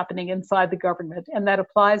what's happening inside the government. And that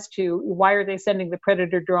applies to why are they sending the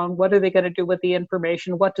Predator drone? What are they going to do with the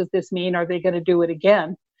information? What does this mean? Are they going to do it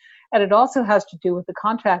again? And it also has to do with the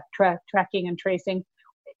contact tracking and tracing.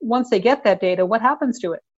 Once they get that data, what happens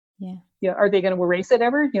to it? Are they going to erase it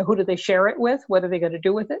ever? Who do they share it with? What are they going to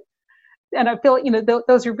do with it? And I feel,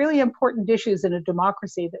 those are really important issues in a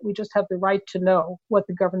democracy, that we just have the right to know what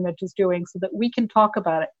the government is doing so that we can talk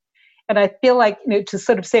about it. And I feel like, to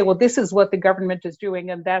sort of say, well, this is what the government is doing,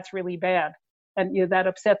 and that's really bad, and that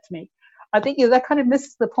upsets me. I think that kind of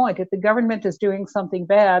misses the point. If the government is doing something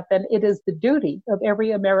bad, then it is the duty of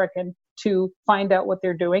every American to find out what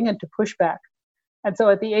they're doing and to push back. And so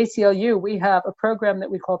at the ACLU, we have a program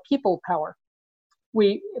that we call People Power.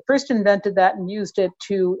 We first invented that and used it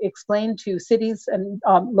to explain to cities and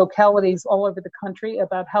localities all over the country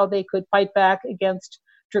about how they could fight back against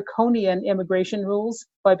draconian immigration rules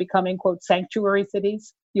by becoming, quote, sanctuary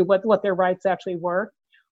cities, what their rights actually were.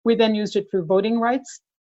 We then used it for voting rights.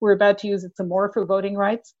 We're about to use it some more for voting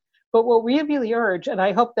rights. But what we really urge, and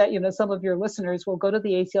I hope that some of your listeners will go to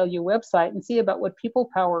the ACLU website and see about what People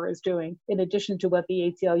Power is doing in addition to what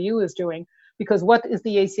the ACLU is doing. Because what is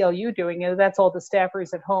the ACLU doing? That's all the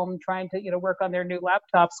staffers at home trying to work on their new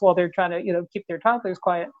laptops while they're trying to keep their toddlers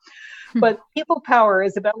quiet. But People Power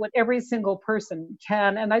is about what every single person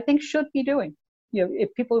can and I think should be doing.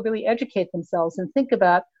 If people really educate themselves and think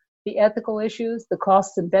about the ethical issues, the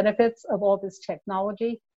costs and benefits of all this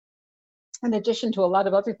technology, in addition to a lot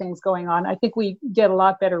of other things going on, I think we get a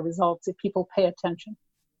lot better results if people pay attention.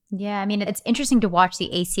 Yeah, I mean, it's interesting to watch the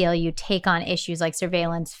ACLU take on issues like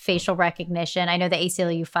surveillance, facial recognition. I know the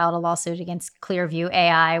ACLU filed a lawsuit against Clearview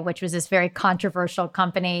AI, which was this very controversial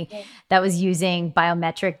company that was using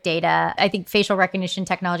biometric data. I think facial recognition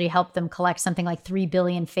technology helped them collect something like 3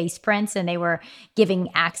 billion face prints, and they were giving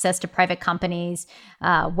access to private companies,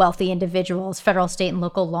 wealthy individuals, federal, state, and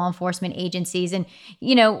local law enforcement agencies. And,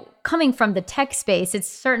 coming from the tech space, it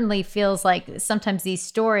certainly feels like sometimes these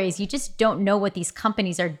stories, you just don't know what these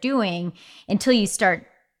companies are doing until you start,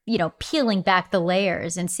 peeling back the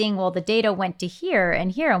layers and seeing, well, the data went to here,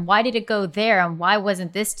 and why did it go there? And why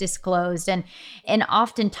wasn't this disclosed? And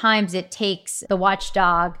oftentimes it takes the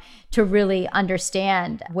watchdog to really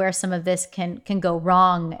understand where some of this can go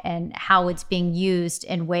wrong and how it's being used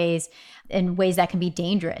in ways that can be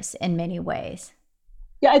dangerous in many ways.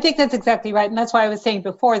 Yeah, I think that's exactly right. And that's why I was saying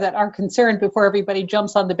before that our concern before everybody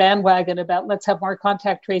jumps on the bandwagon about let's have more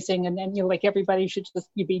contact tracing and like everybody should just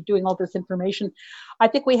be doing all this information. I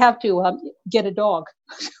think we have to get a dog.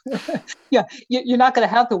 Yeah, you're not going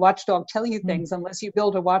to have the watchdog tell you things unless you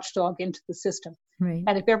build a watchdog into the system. Right.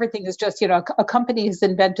 And if everything is just, a company has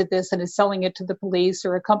invented this and is selling it to the police,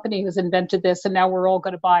 or a company has invented this and now we're all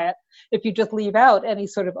going to buy it. If you just leave out any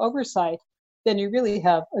sort of oversight, then you really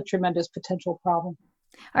have a tremendous potential problem.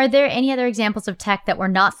 Are there any other examples of tech that we're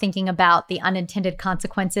not thinking about the unintended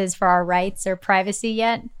consequences for our rights or privacy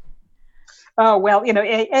yet? Oh, well,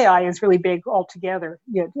 AI is really big altogether,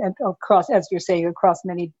 and across, as you're saying, across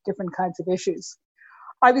many different kinds of issues.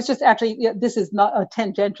 I was just actually, this is not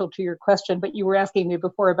tangential to your question, but you were asking me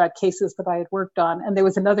before about cases that I had worked on. And there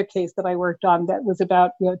was another case that I worked on that was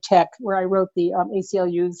about tech, where I wrote the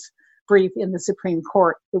ACLU's brief in the Supreme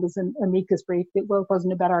Court. It was an amicus brief. It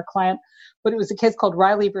wasn't about our client, but it was a case called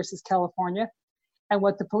Riley versus California. And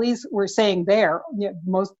what the police were saying there,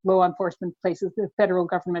 most law enforcement places, the federal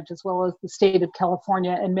government, as well as the state of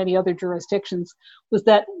California and many other jurisdictions, was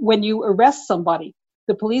that when you arrest somebody,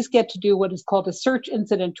 the police get to do what is called a search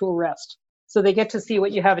incident to arrest. So they get to see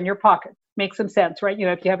what you have in your pocket. Makes some sense, right?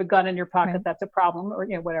 If you have a gun in your pocket, right, that's a problem, or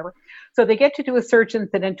whatever. So they get to do a search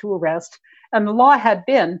incident to arrest. And the law had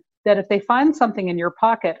been that if they find something in your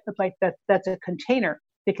pocket, like that's a container,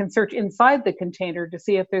 they can search inside the container to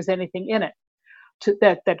see if there's anything in it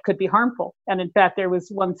that could be harmful. And in fact, there was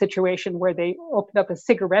one situation where they opened up a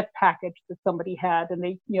cigarette package that somebody had, and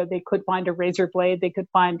they could find a razor blade, they could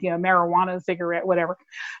find marijuana, cigarette, whatever.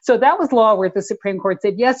 So that was law where the Supreme Court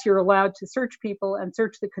said, yes, you're allowed to search people and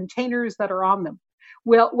search the containers that are on them.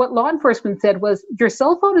 Well, what law enforcement said was, your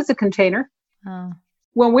cell phone is a container. Oh.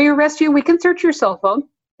 When we arrest you, we can search your cell phone.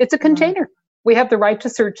 It's a container. We have the right to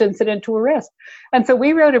search incident to arrest. And so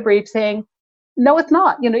we wrote a brief saying, no, it's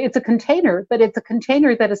not. It's a container, but it's a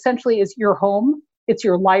container that essentially is your home. It's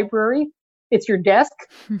your library. It's your desk.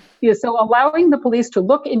 So allowing the police to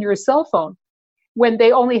look in your cell phone when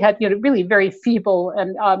they only had, really very feeble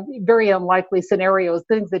and very unlikely scenarios,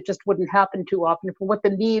 things that just wouldn't happen too often, for what the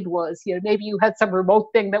need was. Maybe you had some remote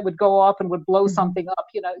thing that would go off and would blow something up,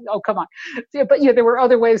 oh, come on. But there were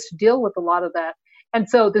other ways to deal with a lot of that. And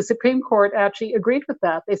so the Supreme Court actually agreed with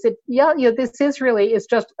that. They said, this is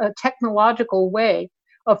just a technological way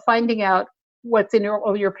of finding out what's in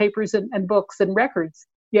all your papers and books and records.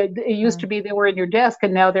 It used to be they were in your desk,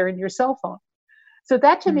 and now they're in your cell phone. So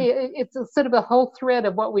that to me, it's a sort of a whole thread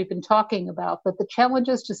of what we've been talking about, that the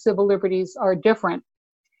challenges to civil liberties are different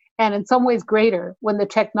and in some ways greater when the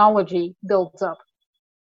technology builds up.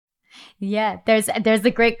 Yeah, there's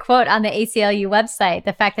a great quote on the ACLU website.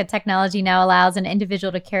 The fact that technology now allows an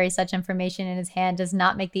individual to carry such information in his hand does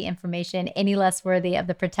not make the information any less worthy of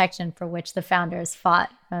the protection for which the founders fought,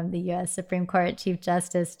 from the U.S. Supreme Court Chief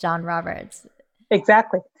Justice John Roberts.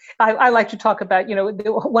 Exactly. I like to talk about,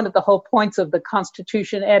 one of the whole points of the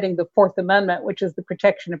Constitution, adding the Fourth Amendment, which is the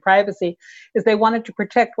protection of privacy, is they wanted to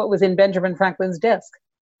protect what was in Benjamin Franklin's desk.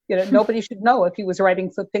 Nobody should know if he was writing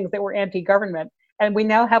some things that were anti-government. And we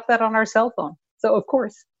now have that on our cell phone. So, of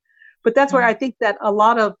course. But that's where I think that a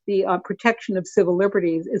lot of the protection of civil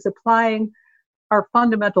liberties is applying our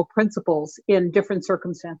fundamental principles in different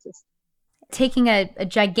circumstances. Taking a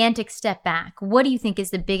gigantic step back, what do you think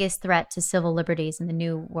is the biggest threat to civil liberties in the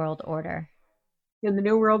New World Order? In the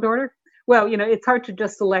New World Order? Well, it's hard to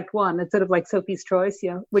just select one. It's sort of like Sophie's Choice,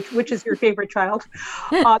 which is your favorite child.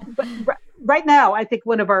 But right now, I think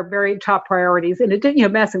one of our very top priorities, and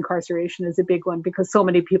mass incarceration is a big one because so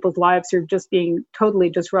many people's lives are just being totally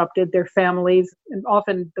disrupted, their families, and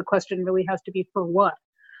often the question really has to be, for what?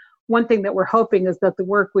 One thing that we're hoping is that the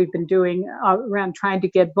work we've been doing around trying to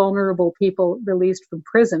get vulnerable people released from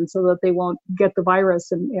prison so that they won't get the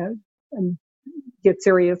virus and get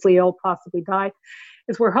seriously ill, possibly die,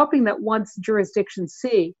 is we're hoping that once jurisdictions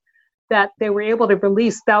see that they were able to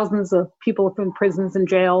release thousands of people from prisons and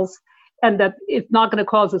jails, and that it's not going to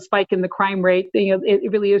cause a spike in the crime rate,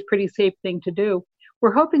 it really is a pretty safe thing to do.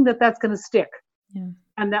 We're hoping that that's going to stick. Yeah.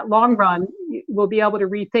 And that long run, we'll be able to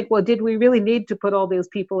rethink, well, did we really need to put all those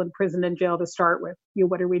people in prison and jail to start with?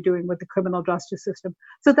 What are we doing with the criminal justice system?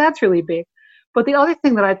 So that's really big. But the other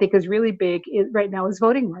thing that I think is really big right now is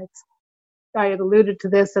voting rights. I had alluded to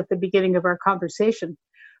this at the beginning of our conversation.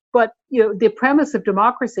 But the premise of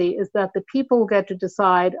democracy is that the people get to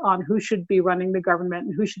decide on who should be running the government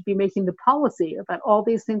and who should be making the policy about all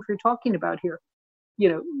these things we're talking about here.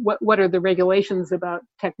 What are the regulations about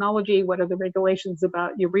technology? What are the regulations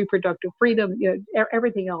about your reproductive freedom?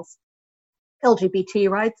 Everything else, LGBT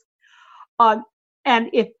rights. And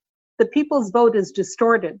if the people's vote is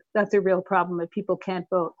distorted, that's a real problem that people can't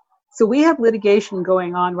vote. So we have litigation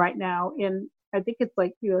going on right now in, I think it's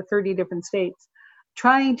like 30 different states,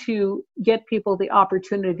 trying to get people the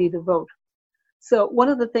opportunity to vote. So one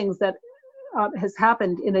of the things that has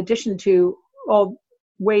happened, in addition to all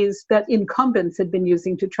ways that incumbents had been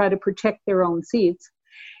using to try to protect their own seats,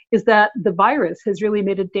 is that the virus has really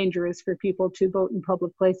made it dangerous for people to vote in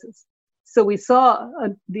public places. So we saw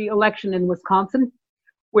the election in Wisconsin,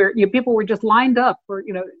 where people were just lined up for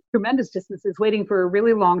tremendous distances, waiting for a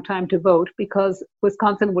really long time to vote because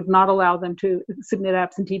Wisconsin would not allow them to submit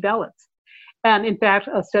absentee ballots. And in fact,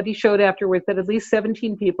 a study showed afterwards that at least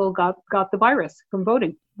 17 people got the virus from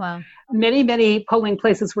voting. Wow. Many polling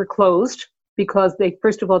places were closed because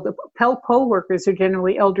first of all, the poll workers are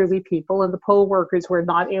generally elderly people, and the poll workers were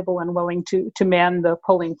not able and willing to man the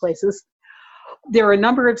polling places. There are a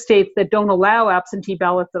number of states that don't allow absentee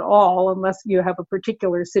ballots at all unless you have a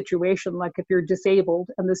particular situation, like if you're disabled,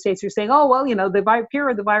 and the states are saying, oh, well, the fear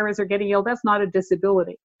of the virus or getting ill, that's not a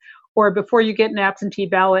disability. Or before you get an absentee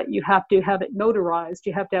ballot, you have to have it notarized.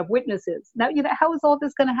 You have to have witnesses. Now, how is all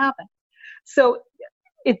this going to happen? So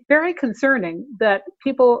it's very concerning that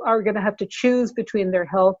people are going to have to choose between their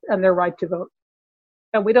health and their right to vote.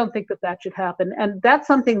 And we don't think that should happen. And that's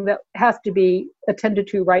something that has to be attended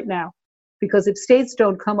to right now. Because if states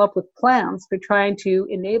don't come up with plans for trying to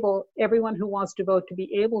enable everyone who wants to vote to be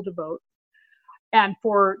able to vote, and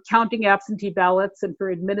for counting absentee ballots and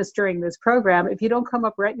for administering this program, if you don't come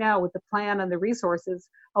up right now with the plan and the resources,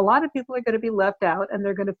 a lot of people are going to be left out, and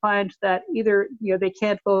they're going to find that either they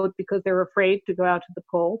can't vote because they're afraid to go out to the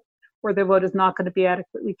poll, or their vote is not going to be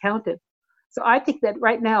adequately counted. So I think that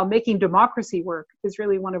right now, making democracy work is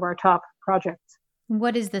really one of our top projects.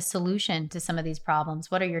 What is the solution to some of these problems?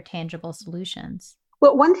 What are your tangible solutions?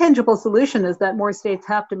 Well, one tangible solution is that more states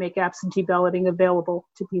have to make absentee balloting available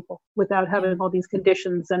to people without having all these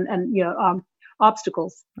conditions and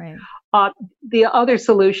obstacles. Right. The other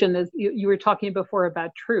solution is you were talking before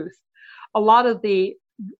about truth. A lot of the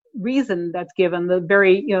reason that's given, the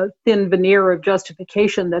very thin veneer of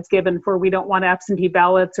justification that's given for we don't want absentee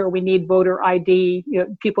ballots or we need voter ID,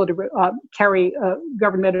 people to carry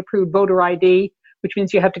government-approved voter ID, which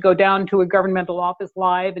means you have to go down to a governmental office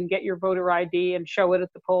live and get your voter ID and show it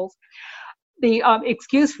at the polls. The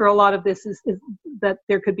excuse for a lot of this is that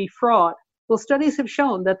there could be fraud. Well, studies have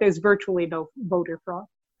shown that there's virtually no voter fraud.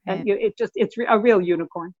 Right. And it's a real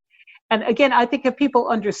unicorn. And again, I think if people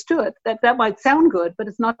understood that might sound good, but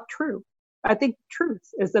it's not true. I think truth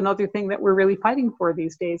is another thing that we're really fighting for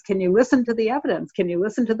these days. Can you listen to the evidence? Can you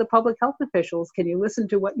listen to the public health officials? Can you listen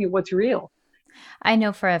to what's real? I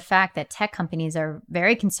know for a fact that tech companies are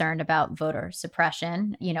very concerned about voter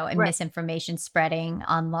suppression, and Right. misinformation spreading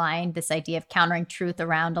online, this idea of countering truth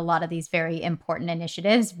around a lot of these very important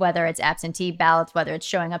initiatives, whether it's absentee ballots, whether it's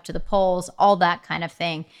showing up to the polls, all that kind of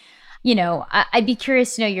thing. I'd be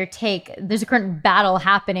curious to know your take. There's a current battle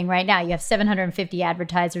happening right now. You have 750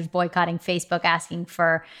 advertisers boycotting Facebook, asking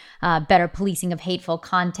for better policing of hateful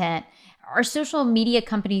content. Are social media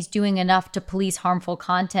companies doing enough to police harmful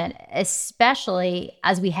content, especially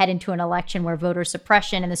as we head into an election where voter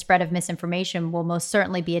suppression and the spread of misinformation will most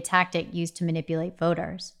certainly be a tactic used to manipulate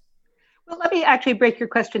voters? Well, let me actually break your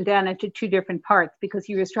question down into two different parts, because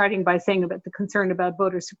you were starting by saying about the concern about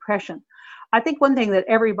voter suppression. I think one thing that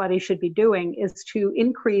everybody should be doing is to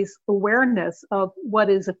increase awareness of what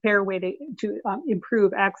is a fair way to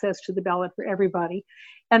improve access to the ballot for everybody.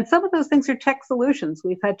 And some of those things are tech solutions.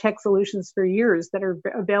 We've had tech solutions for years that are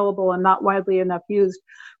available and not widely enough used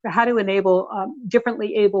for how to enable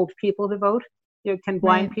differently abled people to vote. Can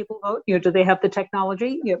blind Right. people vote? Do they have the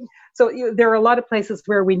technology? So there are a lot of places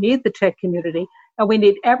where we need the tech community, and we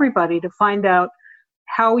need everybody to find out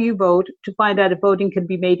how you vote, to find out if voting can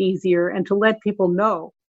be made easier, and to let people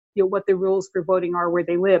know, what the rules for voting are where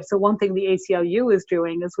they live. So one thing the ACLU is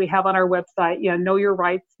doing is we have on our website, know your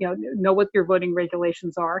rights, know what your voting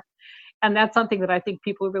regulations are. And that's something that I think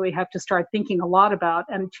people really have to start thinking a lot about,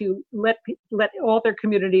 and to let all their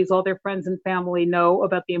communities, all their friends and family know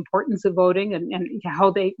about the importance of voting and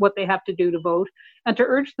what they have to do to vote, and to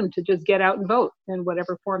urge them to just get out and vote in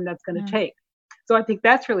whatever form that's going to take. So I think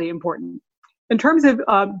that's really important. In terms of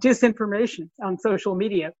disinformation on social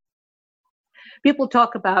media, People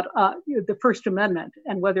talk about the First Amendment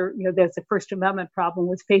and whether there's a First Amendment problem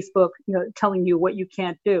with Facebook telling you what you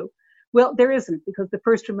can't do. Well, there isn't, because the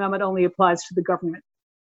First Amendment only applies to the government.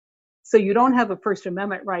 So you don't have a First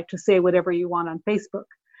Amendment right to say whatever you want on Facebook.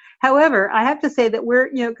 However, I have to say that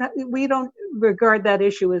we don't regard that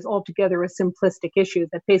issue as altogether a simplistic issue,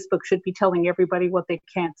 that Facebook should be telling everybody what they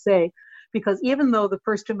can't say, because even though the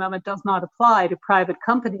First Amendment does not apply to private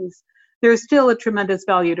companies, there's still a tremendous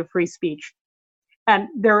value to free speech. And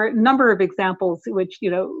there are a number of examples which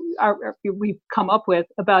we've come up with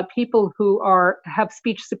about people who have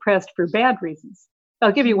speech suppressed for bad reasons.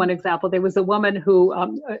 I'll give you one example. There was a woman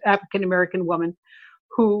African-American woman,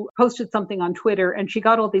 who posted something on Twitter, and she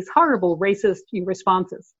got all these horrible racist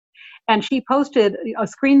responses. And she posted a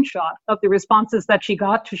screenshot of the responses that she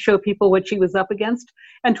got to show people what she was up against.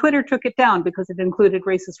 And Twitter took it down because it included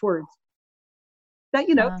racist words. That,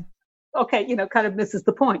 kind of misses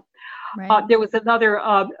the point. Right. There was another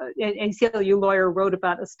ACLU lawyer wrote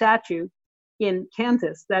about a statue in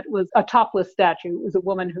Kansas that was a topless statue. It was a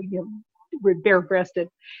woman who were bare-breasted.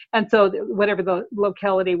 And so whatever the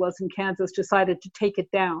locality was in Kansas decided to take it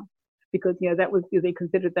down because, they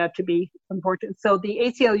considered that to be important. So the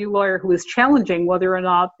ACLU lawyer who was challenging whether or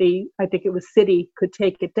not I think it was city could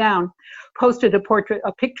take it down, posted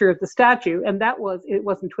a picture of the statue. And it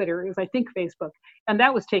wasn't Twitter, it was, I think, Facebook. And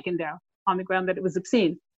that was taken down on the ground that it was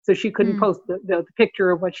obscene. So she couldn't post the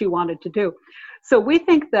picture of what she wanted to do. So we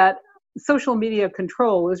think that social media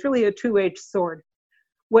control is really a two-edged sword.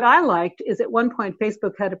 What I liked is at one point,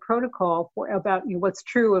 Facebook had a protocol about what's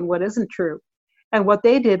true and what isn't true. And what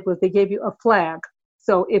they did was they gave you a flag.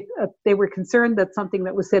 So if they were concerned that something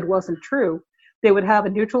that was said wasn't true, they would have a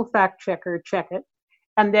neutral fact checker check it.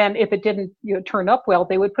 And then if it didn't turn up well,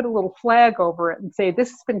 they would put a little flag over it and say, this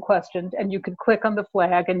has been questioned. And you could click on the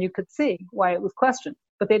flag and you could see why it was questioned.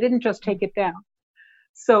 But they didn't just take it down.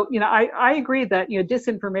 So, I agree that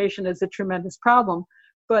disinformation is a tremendous problem.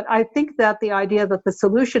 But I think that the idea that the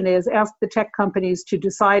solution is ask the tech companies to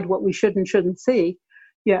decide what we should and shouldn't see,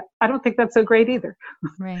 I don't think that's so great either.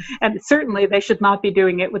 Right. And certainly they should not be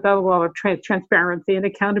doing it without a lot of transparency and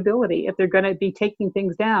accountability. If they're going to be taking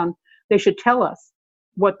things down, they should tell us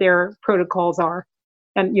what their protocols are.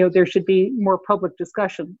 And, there should be more public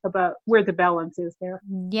discussion about where the balance is there.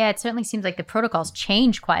 Yeah, it certainly seems like the protocols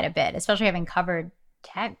change quite a bit, especially having covered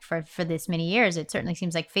tech for this many years. It certainly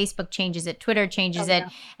seems like Facebook changes it, Twitter changes it,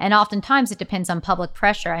 and oftentimes it depends on public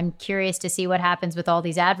pressure. I'm curious to see what happens with all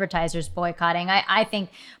these advertisers boycotting. I think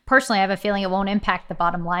personally, I have a feeling it won't impact the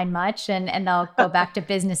bottom line much, and they'll go back to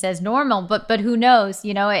business as normal. But who knows?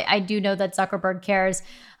 I do know that Zuckerberg cares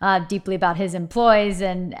deeply about his employees,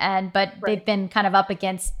 but they've been kind of up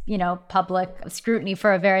against public scrutiny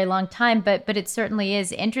for a very long time. But it certainly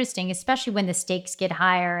is interesting, especially when the stakes get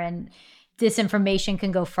higher and disinformation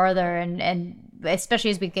can go further, and especially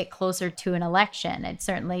as we get closer to an election, it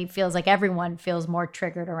certainly feels like everyone feels more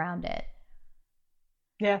triggered around it.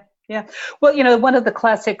 Yeah. Well, one of the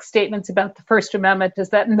classic statements about the First Amendment is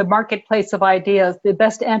that in the marketplace of ideas, the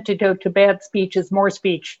best antidote to bad speech is more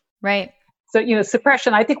speech. Right. So,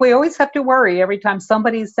 suppression, I think we always have to worry every time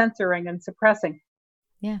somebody's censoring and suppressing.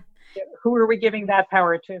 Yeah. Who are we giving that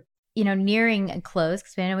power to? Nearing a close,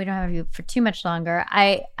 because I know we don't have you for too much longer.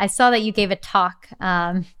 I saw that you gave a talk.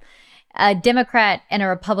 A Democrat and a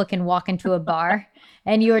Republican walk into a bar,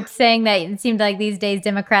 and you were saying that it seemed like these days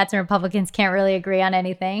Democrats and Republicans can't really agree on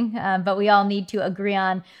anything, but we all need to agree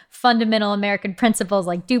on fundamental American principles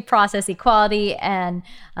like due process, equality, and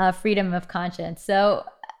freedom of conscience. So,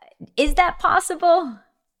 is that possible?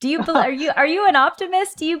 Do you are you an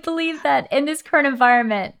optimist? Do you believe that in this current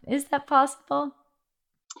environment, is that possible?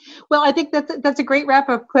 Well, I think that's a great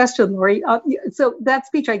wrap-up question, Lori. So that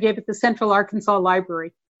speech I gave at the Central Arkansas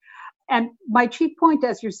Library. And my chief point,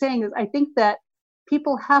 as you're saying, is I think that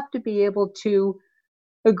people have to be able to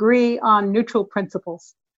agree on neutral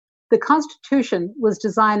principles. The Constitution was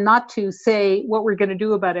designed not to say what we're going to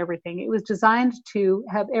do about everything. It was designed to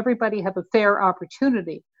have everybody have a fair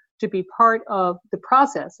opportunity to be part of the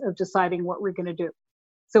process of deciding what we're going to do.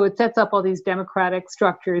 So it sets up all these democratic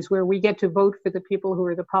structures where we get to vote for the people who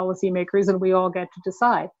are the policymakers and we all get to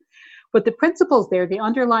decide. But the principles there, the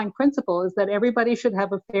underlying principle is that everybody should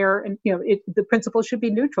have a fair, and the principle should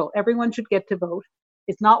be neutral. Everyone should get to vote.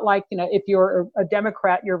 It's not like, if you're a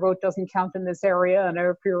Democrat, your vote doesn't count in this area, and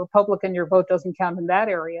if you're a Republican, your vote doesn't count in that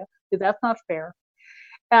area. That's not fair.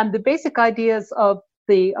 And the basic ideas of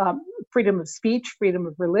the freedom of speech, freedom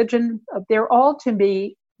of religion, they're all, to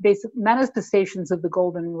me, basic manifestations of the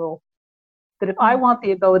golden rule. That if I want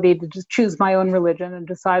the ability to just choose my own religion and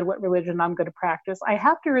decide what religion I'm going to practice, I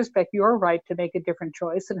have to respect your right to make a different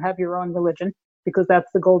choice and have your own religion, because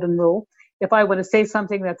that's the golden rule. If I want to say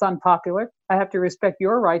something that's unpopular, I have to respect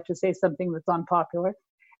your right to say something that's unpopular.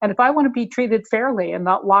 And if I want to be treated fairly and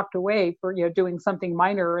not locked away for doing something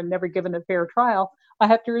minor and never given a fair trial, I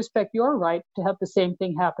have to respect your right to have the same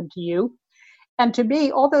thing happen to you. And to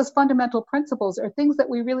me, all those fundamental principles are things that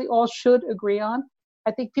we really all should agree on.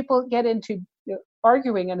 I think people get into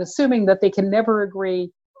arguing and assuming that they can never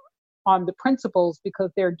agree on the principles because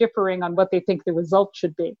they're differing on what they think the result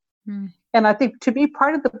should be. And I think to me,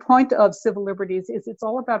 part of the point of civil liberties is it's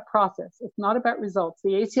all about process. It's not about results.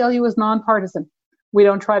 The ACLU is nonpartisan. We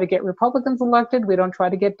don't try to get Republicans elected. We don't try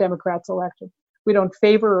to get Democrats elected. We don't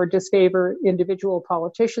favor or disfavor individual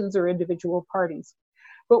politicians or individual parties.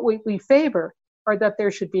 What we favor are that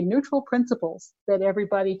there should be neutral principles that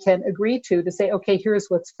everybody can agree to say, okay, here's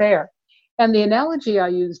what's fair. And the analogy I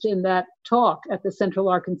used in that talk at the Central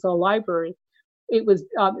Arkansas Library, it was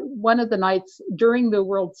one of the nights during the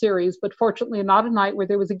World Series, but fortunately not a night where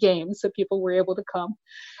there was a game, so people were able to come.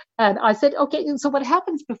 And I said, okay, so what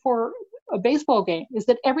happens before a baseball game is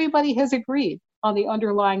that everybody has agreed on the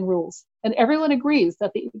underlying rules. And everyone agrees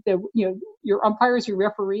that your umpires, your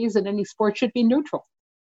referees in any sport should be neutral.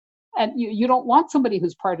 And you don't want somebody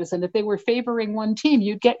who's partisan. If they were favoring one team,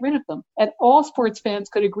 you'd get rid of them. And all sports fans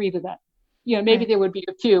could agree to that. Maybe there would be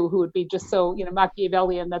a few who would be just so,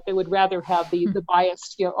 Machiavellian that they would rather have the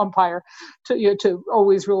biased, umpire to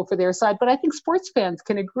always rule for their side. But I think sports fans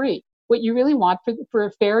can agree. What you really want for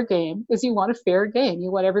a fair game is you want a fair game.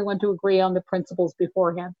 You want everyone to agree on the principles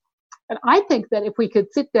beforehand. And I think that if we could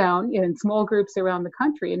sit down in small groups around the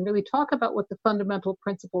country and really talk about what the fundamental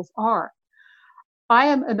principles are, I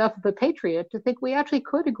am enough of a patriot to think we actually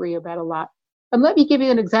could agree about a lot. And let me give you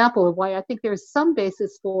an example of why I think there's some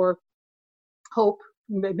basis for hope,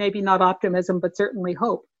 maybe not optimism, but certainly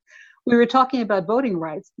hope. We were talking about voting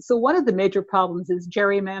rights. So one of the major problems is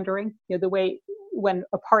gerrymandering, the way when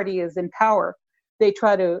a party is in power, they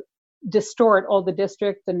try to distort all the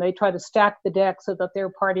districts and they try to stack the deck so that their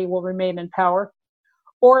party will remain in power.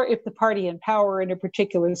 Or if the party in power in a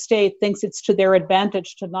particular state thinks it's to their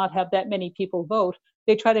advantage to not have that many people vote,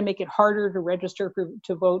 they try to make it harder to register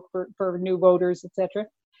to vote for new voters, etc.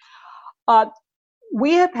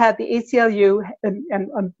 We have had the ACLU and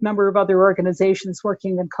a number of other organizations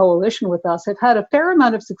working in coalition with us have had a fair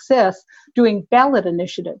amount of success doing ballot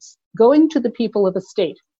initiatives, going to the people of a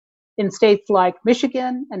state in states like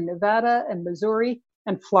Michigan and Nevada and Missouri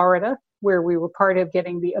and Florida, where we were part of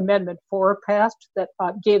getting the Amendment 4 passed that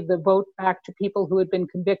gave the vote back to people who had been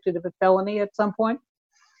convicted of a felony at some point.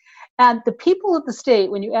 And the people of the state,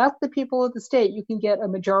 when you ask the people of the state, you can get a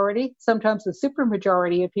majority, sometimes a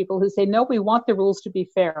supermajority of people who say, no, we want the rules to be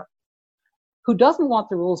fair. Who doesn't want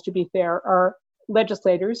the rules to be fair are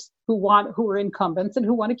legislators who are incumbents and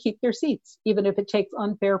who want to keep their seats, even if it takes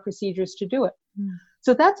unfair procedures to do it.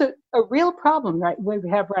 So that's a real problem we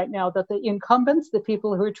have right now, that the incumbents, the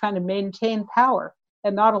people who are trying to maintain power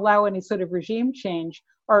and not allow any sort of regime change,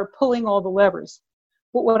 are pulling all the levers.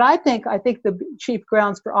 But what I think the chief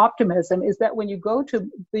grounds for optimism is that when you go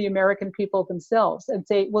to the American people themselves and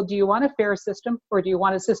say, well, do you want a fair system, or do you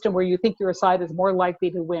want a system where you think your side is more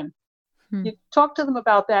likely to win? You talk to them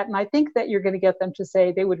about that, and I think that you're going to get them to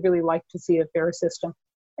say they would really like to see a fair system.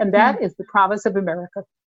 And that is the promise of America.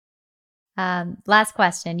 Last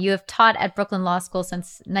question. You have taught at Brooklyn Law School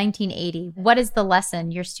since 1980. What is the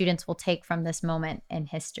lesson your students will take from this moment in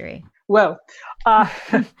history? Well,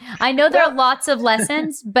 I know there are lots of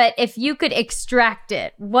lessons, but if you could extract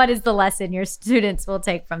it, what is the lesson your students will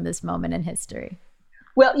take from this moment in history?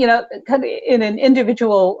 Well, kind of in an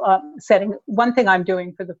individual setting, one thing I'm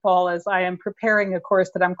doing for the fall is I am preparing a course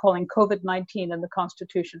that I'm calling COVID-19 and the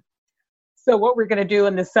Constitution. So what we're going to do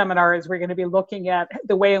in this seminar is we're going to be looking at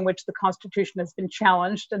the way in which the Constitution has been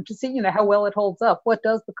challenged and to see, how well it holds up. What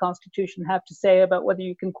does the Constitution have to say about whether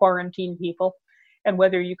you can quarantine people and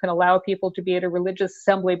whether you can allow people to be at a religious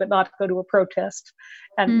assembly but not go to a protest,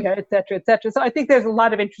 and et cetera, et cetera. So I think there's a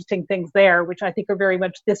lot of interesting things there, which I think are very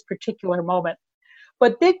much this particular moment.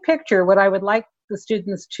 But big picture, what I would like the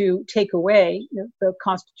students to take away, the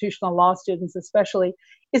constitutional law students especially,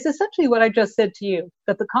 is essentially what I just said to you,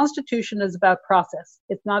 that the Constitution is about process.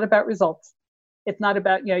 It's not about results. It's not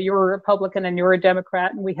about, you're a Republican and you're a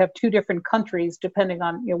Democrat, and we have two different countries depending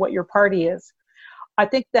on what your party is. I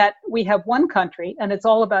think that we have one country, and it's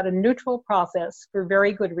all about a neutral process for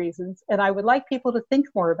very good reasons. And I would like people to think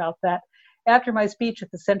more about that. After my speech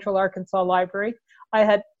at the Central Arkansas Library, I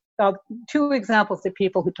had two examples of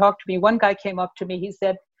people who talked to me. One guy came up to me, he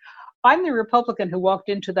said, I'm the Republican who walked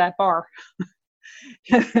into that bar.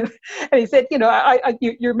 And he said,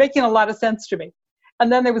 you're making a lot of sense to me.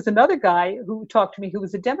 And then there was another guy who talked to me who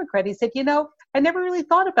was a Democrat. He said, I never really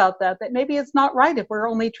thought about that maybe it's not right if we're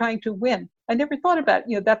only trying to win. I never thought about,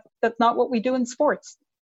 that's not what we do in sports.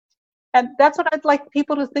 And that's what I'd like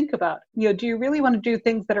people to think about. Do you really want to do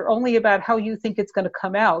things that are only about how you think it's going to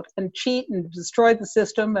come out and cheat and destroy the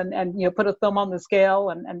system and put a thumb on the scale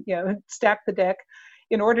and stack the deck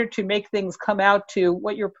in order to make things come out to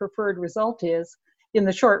what your preferred result is in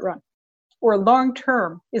the short run? Or long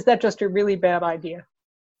term, is that just a really bad idea?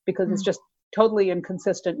 Because it's just totally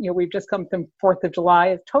inconsistent. We've just come from 4th of July.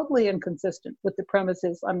 It's totally inconsistent with the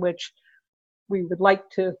premises on which we would like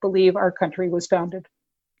to believe our country was founded.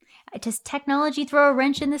 Does technology throw a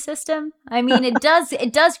wrench in the system? I mean, it does.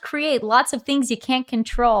 It does create lots of things you can't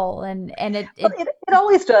control, and it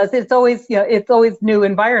always does. It's always it's always new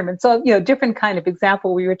environments. So different kind of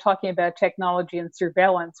example. We were talking about technology and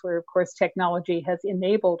surveillance, where of course technology has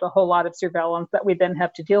enabled a whole lot of surveillance that we then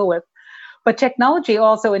have to deal with. But technology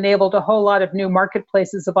also enabled a whole lot of new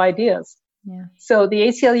marketplaces of ideas. Yeah. So the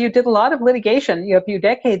ACLU did a lot of litigation a few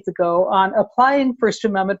decades ago on applying First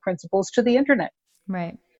Amendment principles to the internet.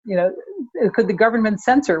 Right. Could the government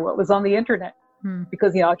censor what was on the internet?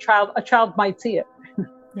 Because a child might see it.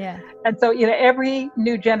 Yeah. And so every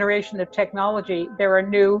new generation of technology, there are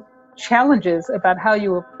new challenges about how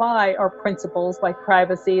you apply our principles like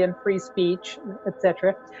privacy and free speech,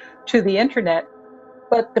 etc., to the internet.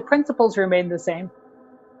 But the principles remain the same.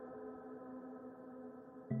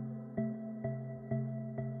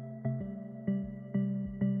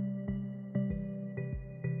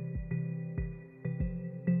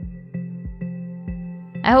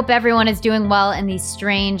 I hope everyone is doing well in these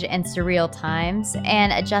strange and surreal times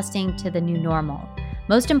and adjusting to the new normal.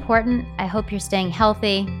 Most important, I hope you're staying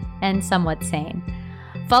healthy and somewhat sane.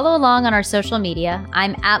 Follow along on our social media.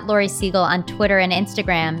 I'm at Lori Siegel on Twitter and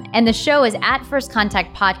Instagram, and the show is at First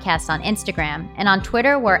Contact Podcast on Instagram, and on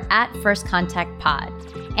Twitter, we're at First Contact Pod.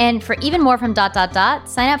 And for even more from ...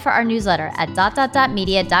 sign up for our newsletter at ...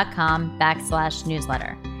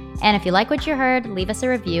 media.com/newsletter. And if you like what you heard, leave us a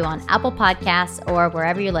review on Apple Podcasts or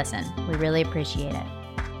wherever you listen. We really appreciate it.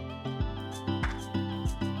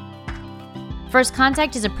 First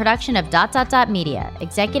Contact is a production of ... media,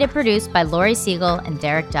 executive produced by Lori Siegel and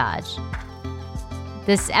Derek Dodge.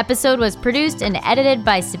 This episode was produced and edited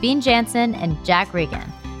by Sabine Jansen and Jack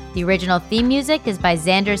Regan. The original theme music is by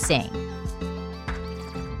Xander Singh.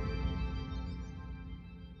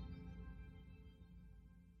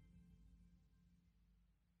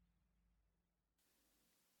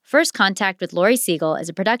 First Contact with Lori Siegel is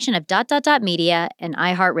a production of ... media and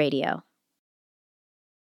iHeartRadio.